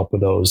that's going to help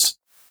with those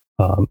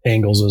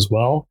angles as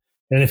well.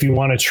 And if you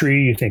want a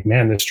tree, you think,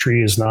 man, this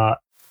tree is not,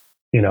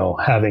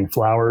 having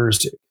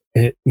flowers.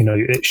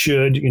 It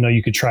should,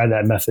 you could try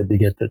that method to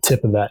get the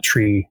tip of that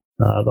tree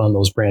on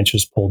those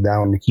branches pulled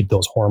down to keep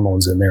those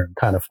hormones in there and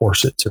kind of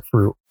force it to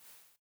fruit.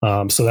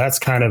 So that's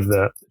kind of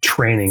the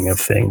training of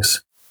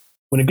things.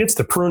 When it gets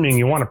to pruning,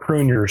 you want to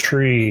prune your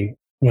tree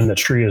when the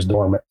tree is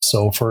dormant.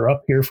 So for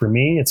up here, for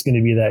me, it's going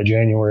to be that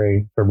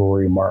January,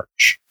 February,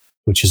 March,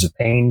 which is a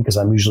pain because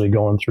I'm usually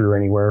going through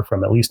anywhere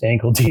from at least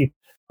ankle deep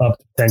up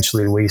to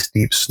potentially waist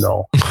deep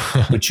snow.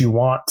 But you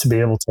want to be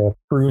able to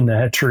prune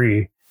that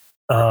tree,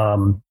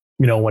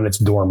 when it's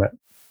dormant.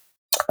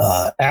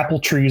 Apple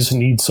trees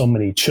need so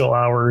many chill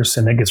hours,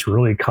 and it gets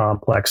really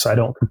complex. I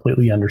don't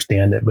completely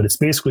understand it, but it's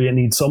basically it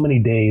needs so many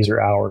days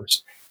or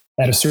hours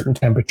at a certain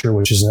temperature,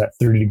 which is in that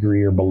 30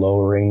 degree or below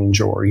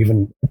range, or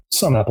even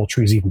some apple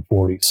trees even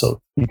 40.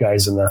 So you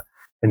guys in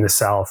the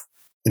South,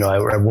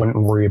 I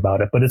wouldn't worry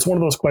about it. But it's one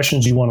of those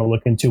questions you want to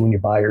look into when you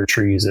buy your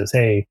trees is,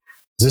 hey,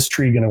 is this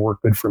tree going to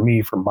work good for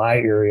me, for my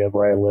area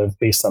where I live,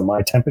 based on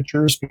my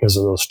temperatures, because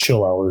of those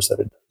chill hours that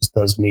it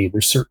does need?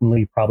 There's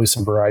certainly probably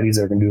some varieties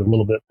that are going to do a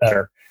little bit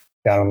better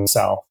down in the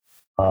South.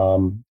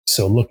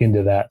 So look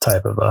into that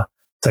type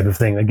of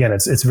thing. Again,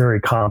 it's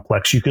very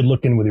complex. You could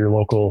look in with your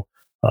local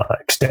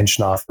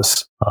extension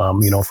office,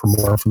 for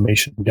more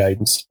information and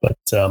guidance. But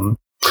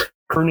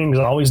pruning is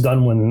always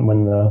done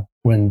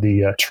when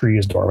the tree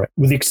is dormant,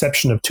 with the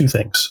exception of two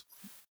things.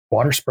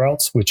 Water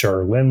sprouts, which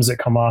are limbs that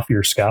come off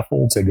your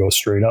scaffolds that go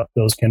straight up.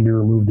 Those can be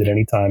removed at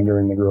any time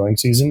during the growing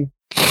season.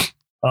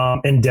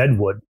 And dead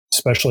wood,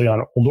 especially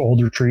on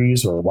older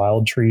trees or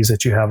wild trees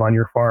that you have on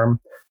your farm.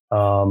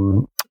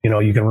 You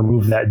can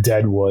remove that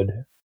dead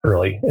wood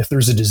early. If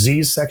there's a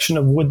disease section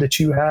of wood that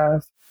you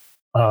have,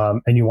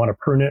 and you want to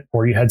prune it,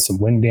 or you had some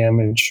wind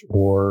damage,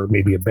 or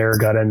maybe a bear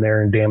got in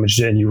there and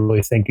damaged it, and you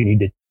really think you need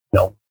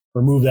to,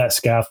 remove that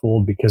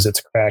scaffold because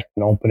it's cracked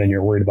and open and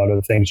you're worried about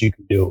other things you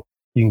can do,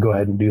 you can go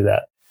ahead and do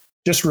that.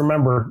 Just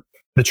remember,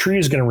 the tree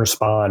is going to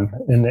respond,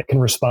 and it can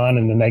respond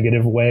in a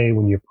negative way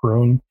when you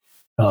prune.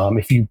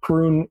 If you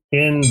prune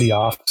in the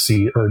off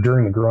season or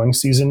during the growing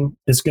season,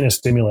 it's going to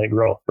stimulate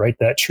growth, right?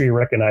 That tree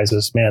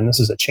recognizes, man, this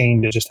is a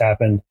change that just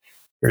happened.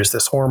 There's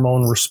this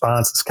hormone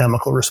response, this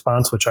chemical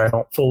response, which I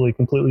don't fully,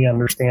 completely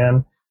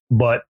understand,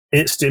 but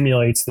it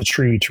stimulates the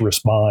tree to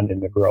respond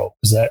and to grow,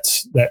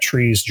 because that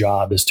tree's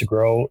job is to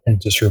grow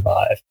and to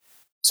survive.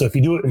 So if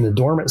you do it in the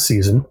dormant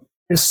season,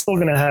 it's still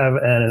going to have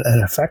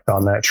an effect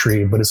on that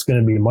tree, but it's going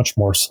to be much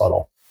more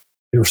subtle.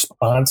 The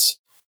response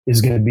is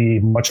going to be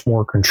much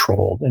more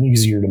controlled and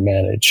easier to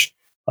manage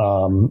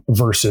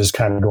versus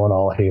kind of going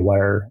all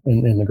haywire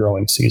in the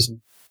growing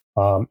season.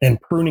 And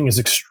pruning is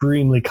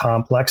extremely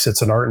complex.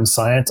 It's an art and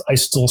science. I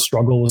still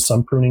struggle with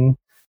some pruning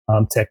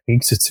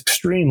techniques. It's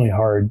extremely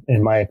hard,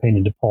 in my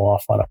opinion, to pull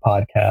off on a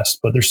podcast.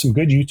 But there's some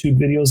good YouTube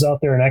videos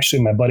out there. And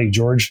actually, my buddy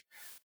George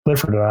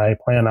Clifford and I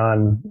plan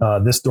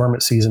on this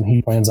dormant season.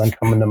 He plans on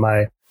coming to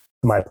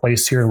my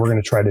place here, and we're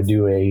going to try to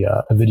do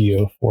a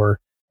video for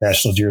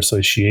National Deer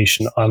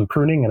Association on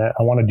pruning. And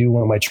I want to do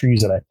one of my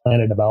trees that I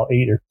planted about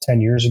 8 or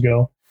 10 years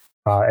ago,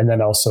 and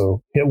then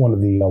also hit one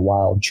of the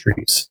wild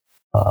trees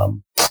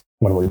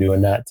when we're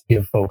doing that, to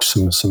give folks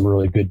some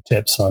really good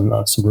tips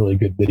on some really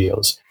good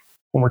videos.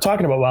 When we're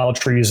talking about wild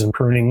trees and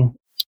pruning,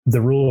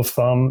 the rule of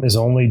thumb is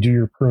only do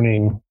your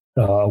pruning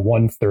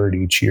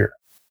 1/3 each year.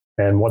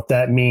 And what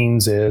that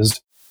means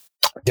is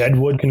dead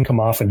wood can come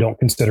off, and don't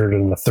consider it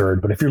in the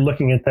third. But if you're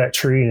looking at that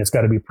tree and it's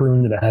got to be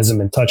pruned and it hasn't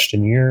been touched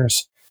in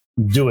years,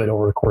 do it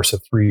over the course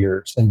of 3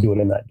 years and do it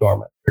in that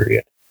dormant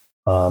period.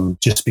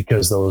 Just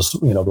because those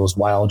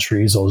wild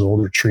trees, those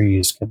older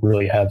trees, can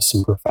really have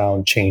some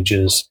profound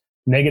changes,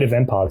 negative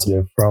and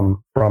positive,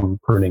 from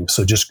pruning.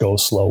 So just go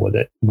slow with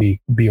it.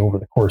 Be over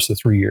the course of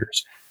 3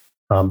 years.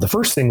 The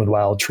first thing with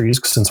wild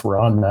trees, since we're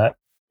on that,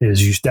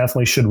 is you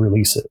definitely should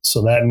release it.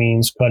 So that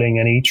means cutting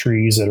any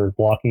trees that are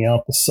blocking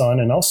out the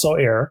sun and also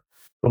air,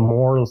 but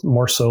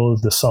more so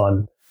the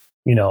sun,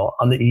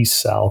 on the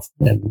east, south,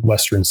 and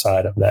western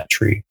side of that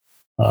tree.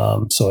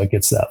 So it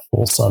gets that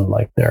full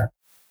sunlight there.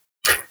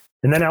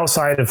 And then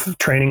outside of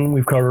training,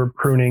 we've covered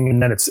pruning,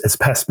 and then it's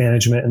pest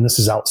management. And this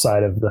is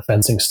outside of the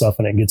fencing stuff,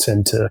 and it gets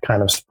into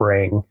kind of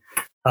spraying.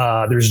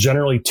 There's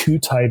generally two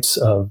types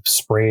of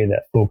spray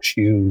that folks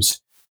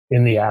use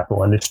in the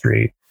apple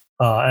industry.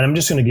 And I'm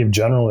just going to give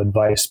general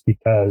advice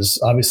because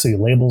obviously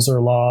labels are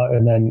law,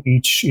 and then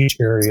each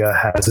area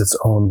has its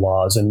own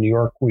laws. In New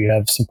York, we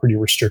have some pretty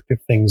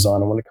restrictive things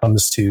on when it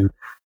comes to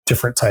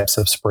different types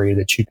of spray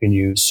that you can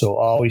use. So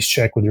always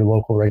check with your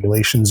local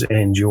regulations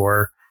and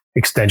your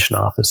extension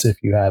office if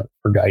you have it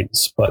for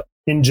guidance. But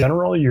in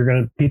general,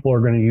 people are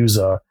going to use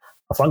a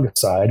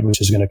fungicide,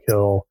 which is going to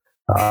kill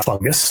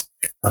fungus.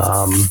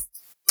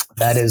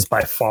 That is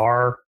by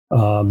far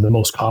the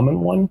most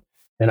common one,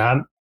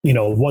 and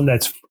one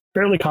that's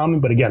fairly common.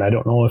 But again, I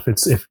don't know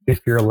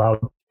if you're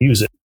allowed to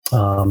use it.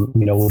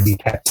 Will be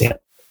Captan.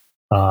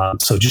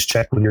 So just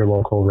check with your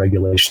local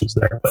regulations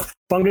there. But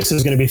fungus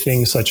is going to be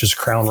things such as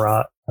crown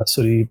rot,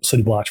 sooty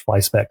blotch, fly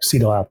speck,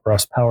 seed lap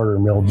rust, powder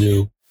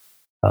mildew,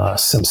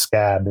 some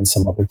scab, and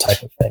some other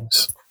type of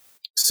things.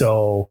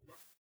 So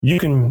you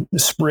can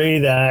spray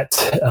that.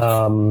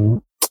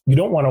 You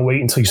don't want to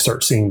wait until you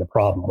start seeing the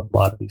problem with a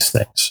lot of these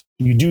things.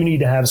 You do need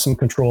to have some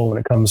control when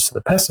it comes to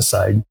the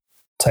pesticide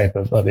type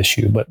of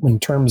issue. But in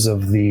terms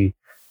of the,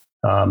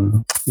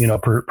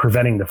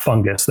 preventing the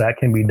fungus, that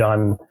can be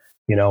done,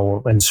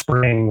 in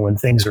spring when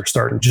things are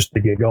starting just to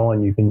get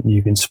going.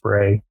 You can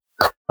spray.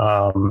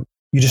 You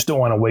just don't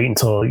want to wait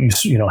until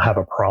you have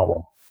a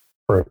problem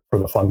for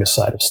the fungus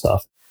side of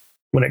stuff.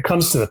 When it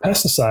comes to the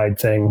pesticide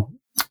thing,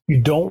 you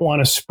don't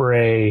want to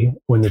spray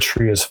when the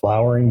tree is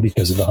flowering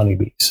because of the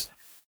honeybees.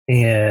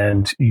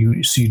 And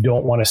you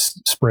don't want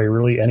to spray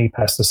really any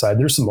pesticide.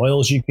 There's some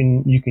oils you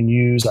can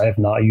use. I have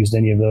not used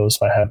any of those.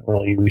 So I haven't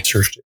really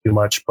researched it too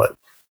much, but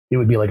it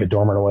would be like a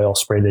dormant oil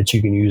spray that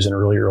you can use in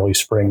early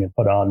spring and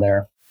put on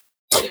there.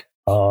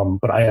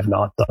 But I have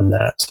not done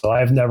that. So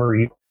I've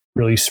never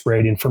really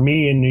sprayed. And for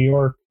me in New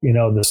York,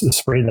 the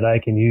spray that I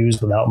can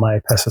use without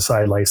my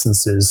pesticide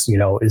license is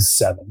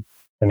 7.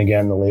 And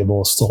again, the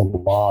label is still in the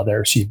law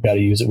there. So you've got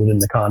to use it within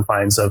the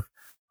confines of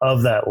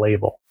that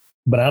label.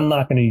 But I'm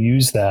not going to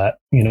use that,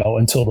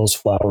 until those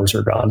flowers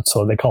are gone.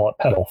 So they call it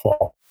petal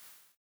fall.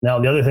 Now,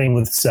 the other thing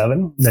with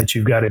 7 that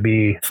you've got to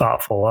be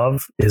thoughtful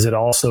of is it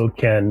also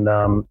can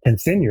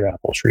thin your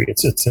apple tree.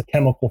 It's a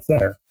chemical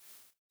thinner.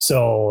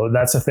 So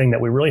that's a thing that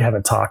we really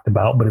haven't talked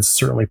about, but it's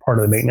certainly part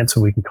of the maintenance,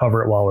 and we can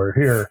cover it while we're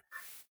here.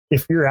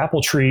 If your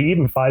apple tree,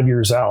 even 5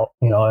 years out,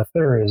 if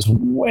there is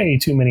way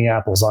too many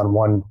apples on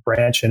one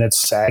branch and it's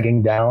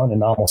sagging down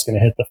and almost going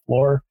to hit the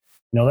floor,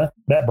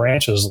 that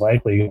branch is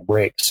likely to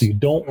break. So you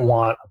don't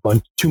want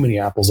too many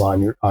apples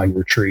on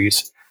your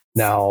trees.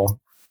 Now,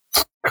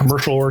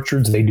 commercial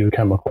orchards, they do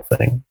chemical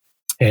thinning.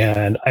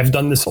 And I've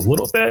done this a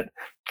little bit,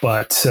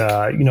 but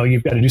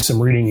you've got to do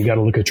some reading. You got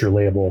to look at your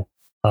label.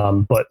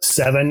 But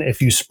 7,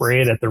 if you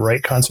spray it at the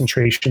right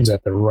concentrations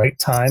at the right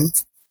time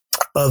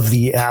of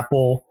the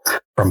apple,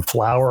 from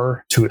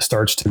flower to it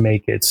starts to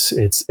make its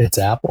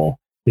apple,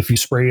 if you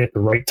spray it at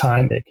the right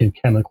time, it can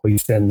chemically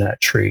thin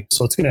that tree.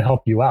 So it's going to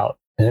help you out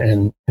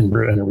in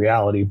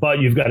reality. But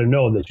you've got to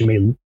know that you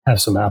may have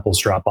some apples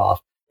drop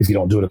off if you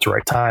don't do it at the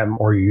right time,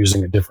 or you're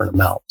using a different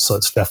amount. So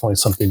it's definitely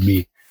something to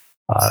be,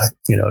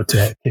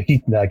 to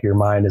keep in the back of your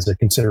mind as a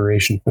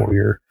consideration for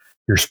your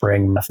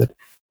spraying method.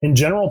 In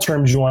general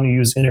terms, you want to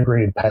use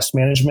integrated pest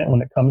management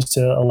when it comes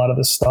to a lot of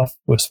this stuff,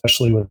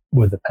 especially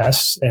with the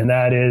pests. And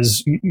that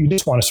is, you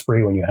just want to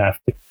spray when you have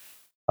to.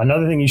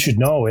 Another thing you should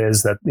know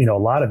is that, a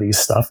lot of these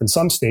stuff in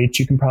some states,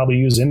 you can probably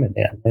use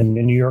Imadan. And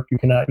in New York, you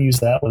cannot use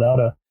that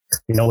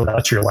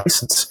without your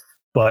license.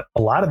 But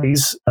a lot of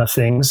these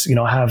things,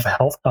 have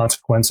health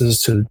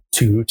consequences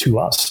to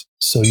us.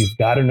 So you've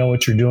got to know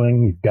what you're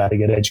doing. You've got to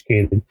get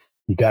educated.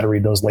 You've got to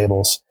read those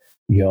labels.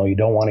 You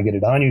don't want to get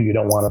it on you. You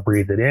don't want to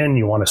breathe it in.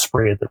 You want to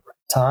spray at the right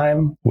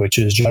time, which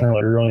is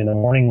generally early in the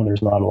morning when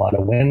there's not a lot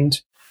of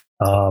wind.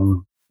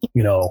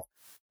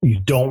 You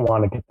don't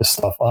want to get this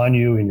stuff on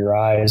you, in your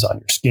eyes, on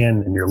your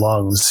skin, in your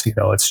lungs.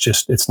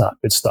 It's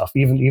not good stuff.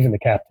 Even the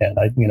Captan,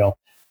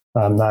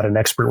 I'm not an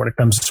expert when it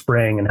comes to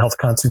spraying and health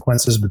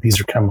consequences, but these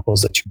are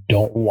chemicals that you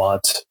don't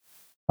want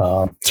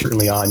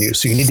certainly on you.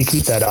 So you need to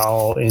keep that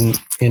all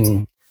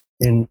into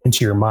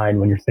your mind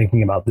when you're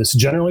thinking about this.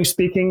 Generally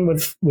speaking,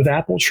 with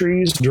apple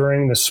trees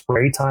during the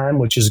spray time,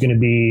 which is going to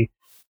be,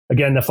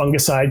 again, the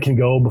fungicide can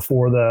go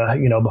before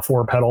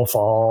before petal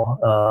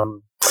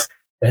fall.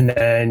 And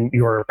then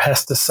your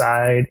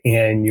pesticide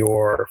and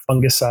your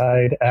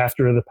fungicide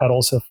after the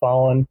petals have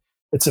fallen,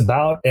 it's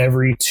about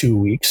every 2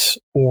 weeks,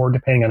 or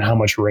depending on how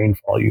much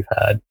rainfall you've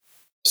had.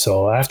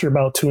 So after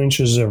about 2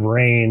 inches of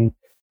rain,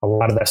 a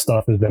lot of that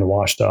stuff has been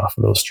washed off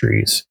of those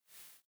trees.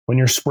 When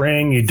you're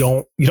spraying, you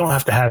don't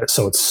have to have it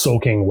so it's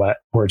soaking wet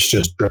where it's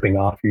just dripping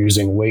off. You're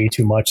using way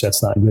too much.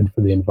 That's not good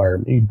for the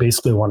environment. You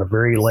basically want a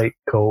very light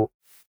coat,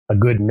 a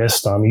good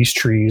mist on these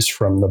trees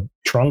from the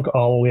trunk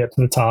all the way up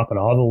to the top, and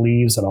all the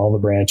leaves and all the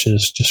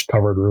branches just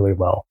covered really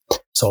well.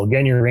 So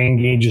again, your rain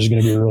gauge is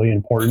going to be really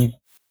important.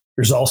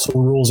 There's also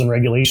rules and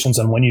regulations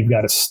on when you've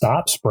got to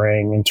stop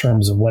spraying in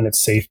terms of when it's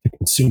safe to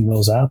consume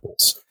those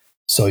apples.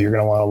 So you're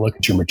going to want to look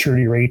at your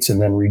maturity rates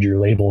and then read your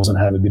labels and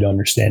have a good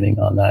understanding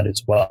on that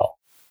as well.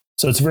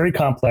 So it's very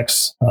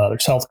complex.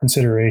 There's health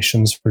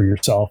considerations for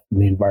yourself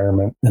and the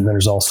environment, and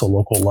there's also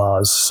local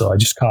laws. So I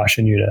just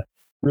caution you to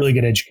really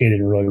get educated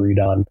and really read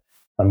on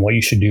what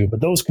you should do.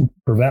 But those can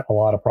prevent a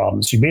lot of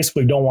problems. You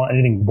basically don't want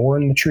anything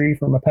born in the tree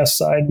from a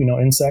pesticide,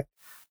 insect.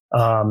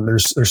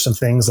 There's some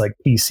things like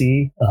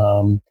PC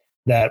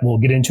that will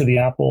get into the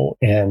apple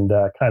and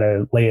kind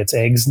of lay its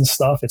eggs and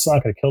stuff. It's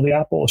not going to kill the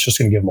apple. It's just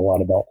going to give them a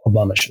lot of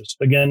blemishes.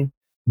 Again,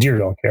 deer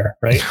don't care,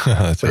 right?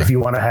 But if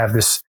you want to have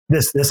this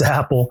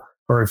apple,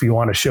 or if you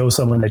want to show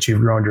someone that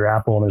you've grown your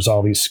apple and there's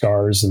all these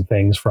scars and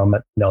things from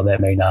it,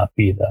 that may not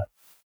be the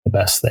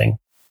best thing.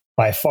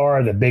 By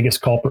far, the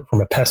biggest culprit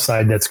from a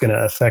pesticide that's going to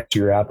affect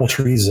your apple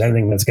trees is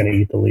anything that's going to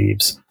eat the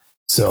leaves.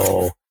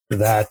 So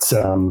that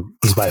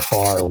is by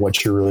far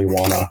what you really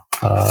want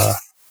to,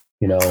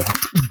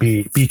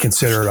 be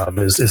considerate of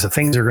is the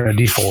things that are going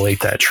to defoliate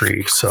that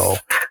tree. So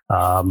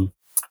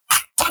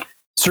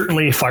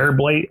certainly fire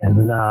blight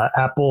and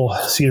apple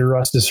cedar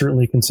rust is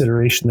certainly a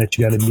consideration that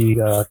you got to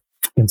be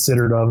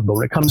considerate of. But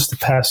when it comes to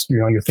pests,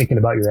 you're thinking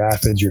about your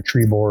aphids, your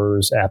tree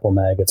borers, apple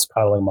maggots,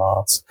 coddling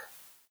moths,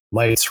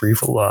 mites,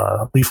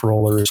 leaf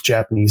rollers,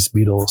 Japanese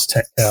beetles,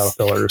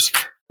 caterpillars.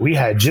 We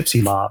had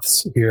gypsy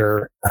moths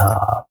here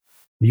the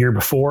year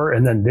before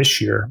and then this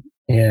year.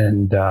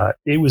 And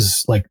it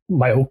was like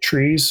my oak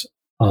trees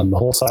on the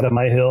whole side of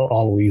my hill,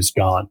 all the leaves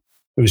gone.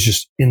 It was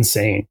just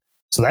insane.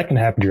 So that can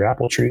happen to your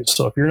apple trees.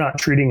 So if you're not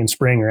treating and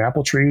spraying your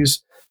apple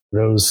trees,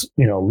 those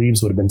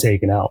leaves would have been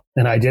taken out.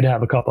 And I did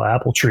have a couple of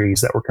apple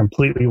trees that were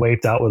completely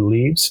wiped out with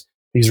leaves.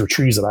 These were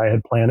trees that I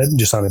had planted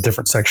just on a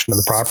different section of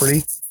the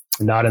property,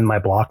 not in my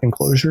block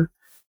enclosure.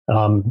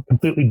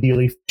 Completely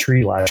de-leafed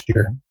tree last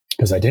year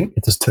because I didn't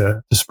get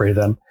to spray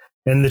them.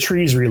 And the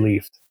tree's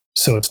re-leafed.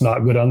 So it's not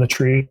good on the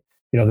tree.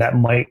 That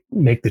might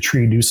make the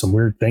tree do some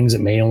weird things.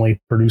 It may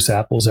only produce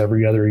apples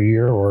every other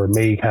year, or it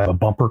may have a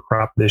bumper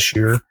crop this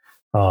year.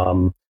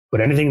 But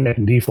anything that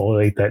can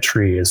defoliate that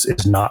tree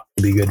is not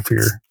to be good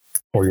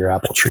for your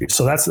apple tree.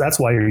 So that's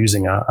why you're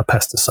using a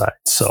pesticide.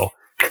 So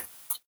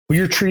will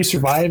your tree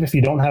survive if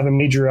you don't have a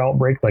major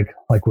outbreak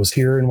like was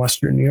here in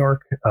Western New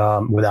York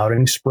without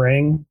any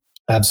spraying?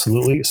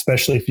 Absolutely,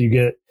 especially if you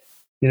get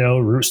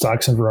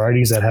rootstocks and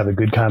varieties that have a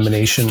good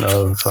combination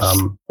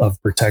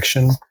of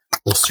protection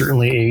will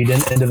certainly aid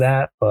into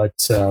that. But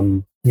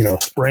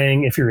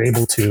spraying, if you're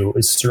able to,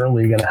 is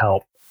certainly going to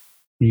help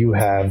you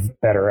have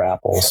better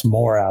apples,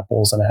 more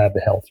apples, and have a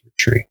healthier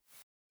tree.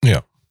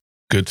 Yeah,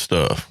 good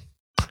stuff.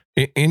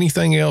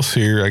 Anything else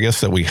here, I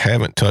guess, that we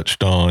haven't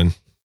touched on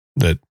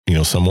that,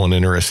 someone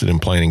interested in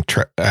planting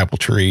apple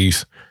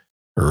trees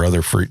or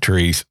other fruit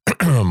trees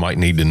might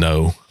need to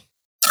know?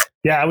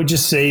 Yeah, I would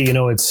just say,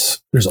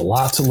 there's a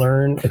lot to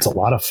learn. It's a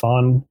lot of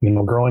fun,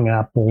 growing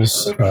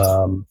apples.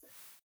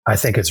 I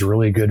think it's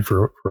really good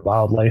for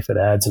wildlife. It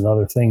adds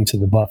another thing to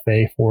the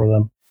buffet for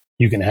them.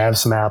 You can have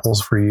some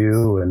apples for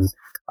you. And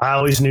I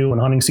always knew when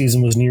hunting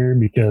season was near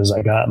because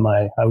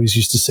I always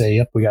used to say,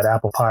 yep, we got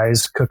apple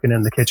pies cooking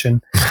in the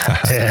kitchen.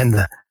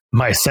 And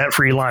my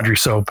scent-free laundry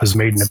soap has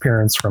made an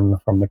appearance from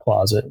the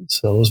closet.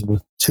 So those were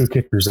two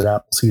kickers that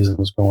apple season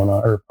was going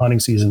on, or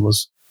hunting season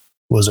was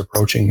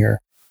approaching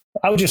here.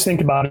 I would just think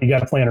about it. You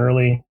got to plan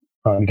early.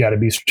 You got to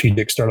be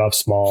strategic, start off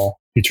small,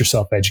 get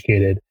yourself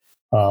educated.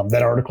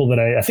 That article that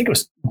I think it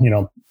was,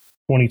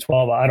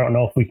 2012. I don't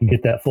know if we can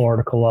get that full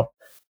article up,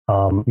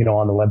 on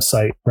the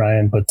website,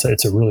 Brian, but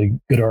it's a really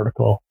good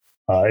article.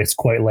 It's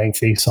quite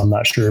lengthy, so I'm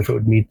not sure if it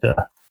would meet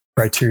the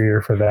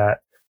criteria for that.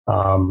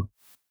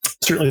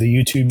 Certainly the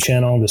YouTube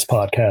channel, this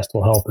podcast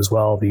will help as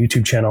well. The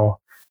YouTube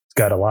channel has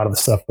got a lot of the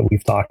stuff that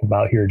we've talked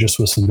about here, just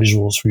with some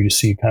visuals for you to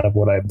see kind of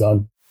what I've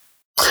done.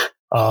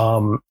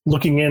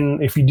 Looking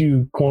in, if you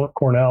do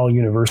Cornell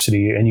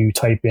University and you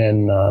type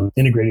in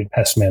integrated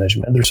pest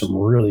management, there's some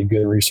really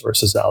good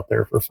resources out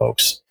there for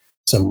folks.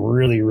 Some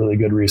really, really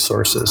good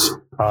resources.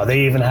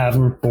 They even have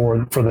them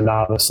for the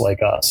novice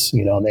like us,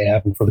 and they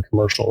have them for the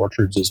commercial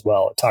orchards as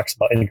well. It talks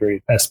about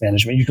integrated pest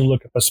management. You can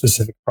look at a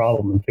specific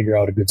problem and figure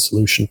out a good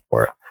solution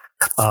for it.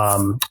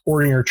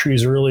 Ordering your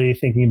trees early,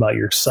 thinking about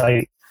your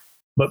site.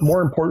 But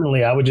more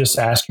importantly, I would just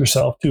ask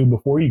yourself too,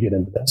 before you get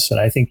into this, and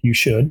I think you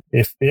should,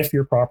 if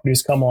your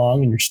properties come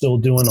along and you're still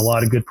doing a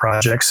lot of good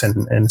projects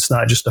and it's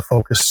not just a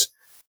focus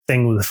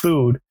thing with the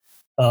food,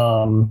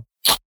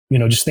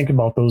 just think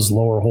about those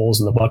lower holes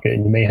in the bucket,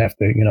 and you may have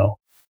to,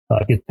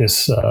 get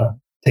this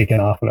taken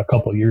off in a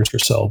couple of years or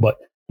so, but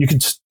you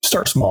could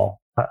start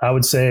small. I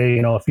would say,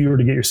 if you were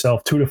to get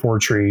yourself 2 to 4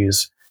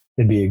 trees,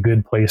 it'd be a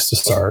good place to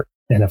start.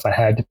 And if I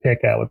had to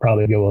pick, I would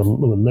probably go with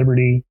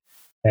Liberty,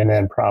 and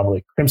then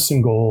probably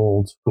Crimson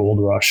Gold, Gold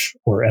Rush,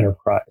 or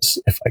Enterprise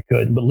if I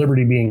could. But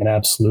Liberty being an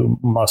absolute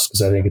must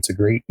because I think it's a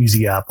great,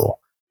 easy apple,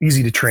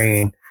 easy to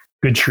train,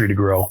 good tree to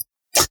grow.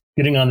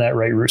 Getting on that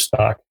right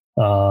rootstock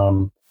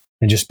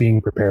and just being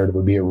prepared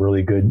would be a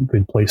really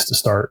good place to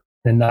start,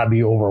 and not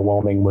be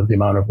overwhelming with the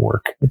amount of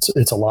work.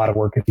 It's a lot of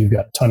work if you've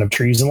got a ton of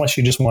trees, unless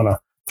you just want to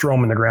throw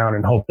them in the ground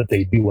and hope that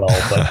they do well.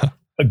 But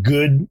a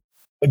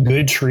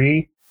good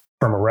tree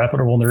from a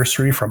reputable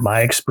nursery, from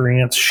my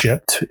experience,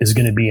 shipped is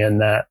going to be in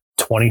that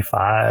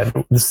 25.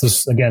 I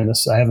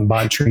haven't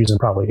bought trees in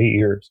probably 8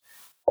 years,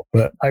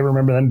 but I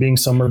remember them being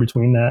somewhere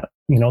between that,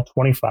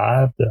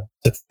 $25 to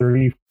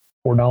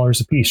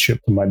 $34 a piece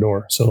shipped to my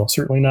door. So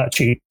certainly not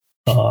cheap.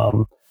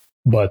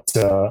 But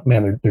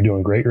man, they're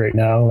doing great right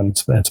now, and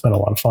it's been a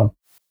lot of fun.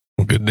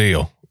 Well, good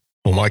deal.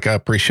 Well, Mike, I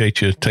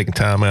appreciate you taking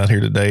time out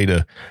here today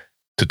to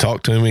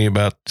talk to me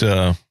about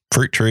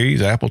fruit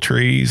trees, apple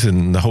trees,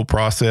 and the whole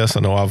process.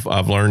 I know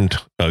I've learned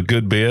a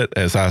good bit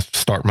as I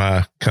start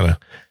my kind of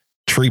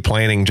tree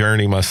planting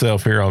journey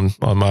myself here on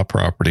my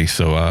property.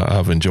 So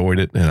I've enjoyed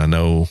it, and I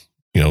know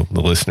the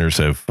listeners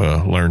have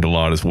learned a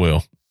lot as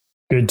well.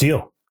 Good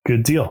deal.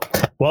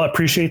 Well, I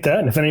appreciate that.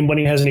 And if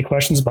anybody has any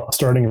questions about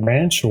starting a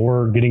ranch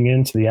or getting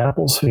into the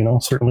apples,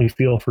 certainly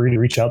feel free to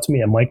reach out to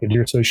me at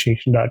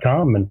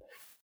mike@deerassociation.com. And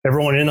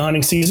everyone in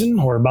hunting season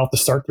or about to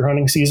start their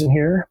hunting season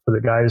here, for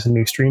the guys in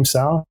the extreme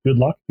south, good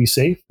luck, be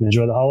safe, and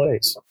enjoy the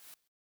holidays.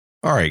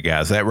 All right,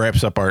 guys, that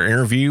wraps up our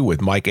interview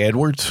with Mike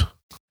Edwards.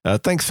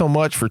 Thanks so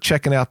much for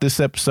checking out this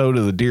episode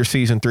of the Deer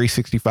Season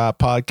 365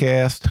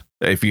 podcast.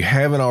 If you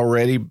haven't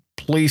already,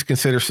 please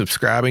consider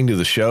subscribing to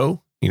the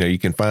show. You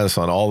can find us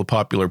on all the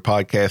popular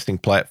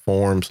podcasting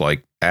platforms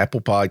like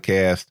Apple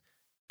Podcasts,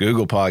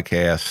 Google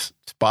Podcasts,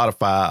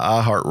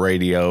 Spotify,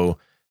 iHeartRadio,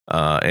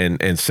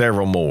 and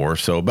several more.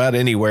 So about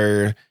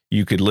anywhere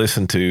you could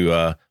listen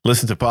to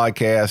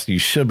podcasts, you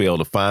should be able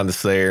to find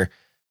us there.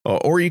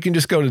 Or you can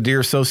just go to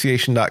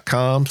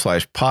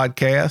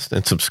deerassociation.com/podcast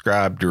and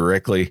subscribe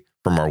directly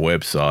from our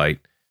website.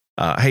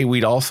 Hey,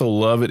 we'd also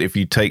love it if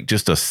you take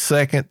just a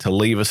second to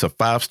leave us a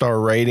 5-star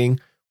rating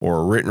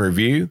or a written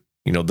review.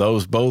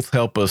 Those both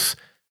help us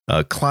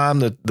climb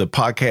the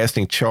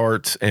podcasting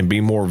charts and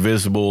be more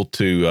visible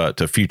to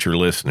future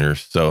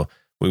listeners. So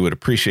we would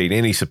appreciate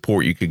any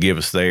support you could give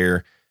us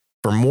there.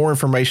 For more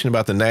information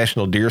about the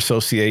National Deer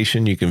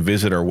Association, you can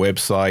visit our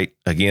website,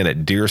 again,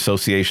 at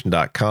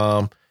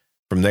deerassociation.com.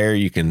 From there,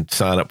 you can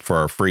sign up for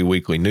our free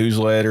weekly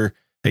newsletter.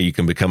 Hey, you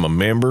can become a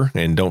member.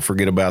 And don't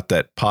forget about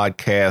that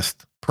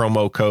podcast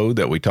promo code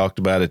that we talked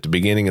about at the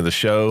beginning of the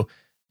show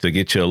to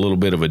get you a little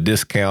bit of a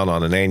discount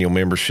on an annual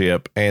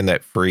membership and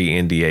that free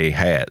NDA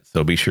hat.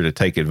 So be sure to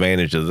take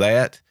advantage of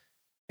that.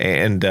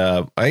 And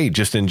hey,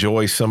 just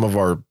enjoy some of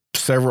our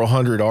several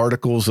hundred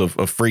articles of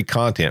free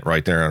content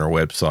right there on our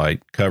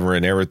website,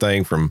 covering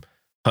everything from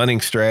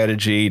hunting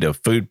strategy to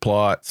food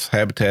plots,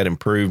 habitat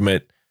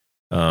improvement,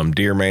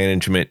 deer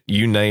management,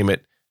 you name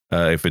it.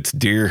 If it's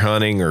deer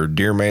hunting or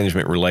deer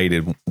management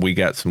related, we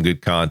got some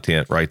good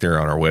content right there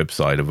on our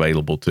website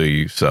available to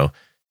you. So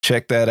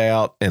check that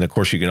out. And of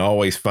course, you can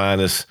always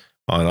find us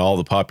on all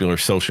the popular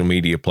social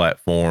media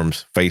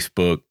platforms,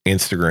 Facebook,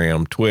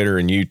 Instagram, Twitter,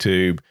 and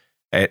YouTube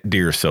at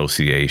Deer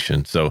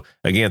Association. So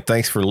again,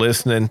 thanks for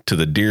listening to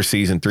the Deer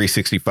Season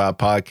 365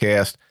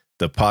 podcast,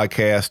 the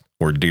podcast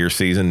where deer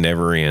season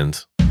never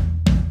ends.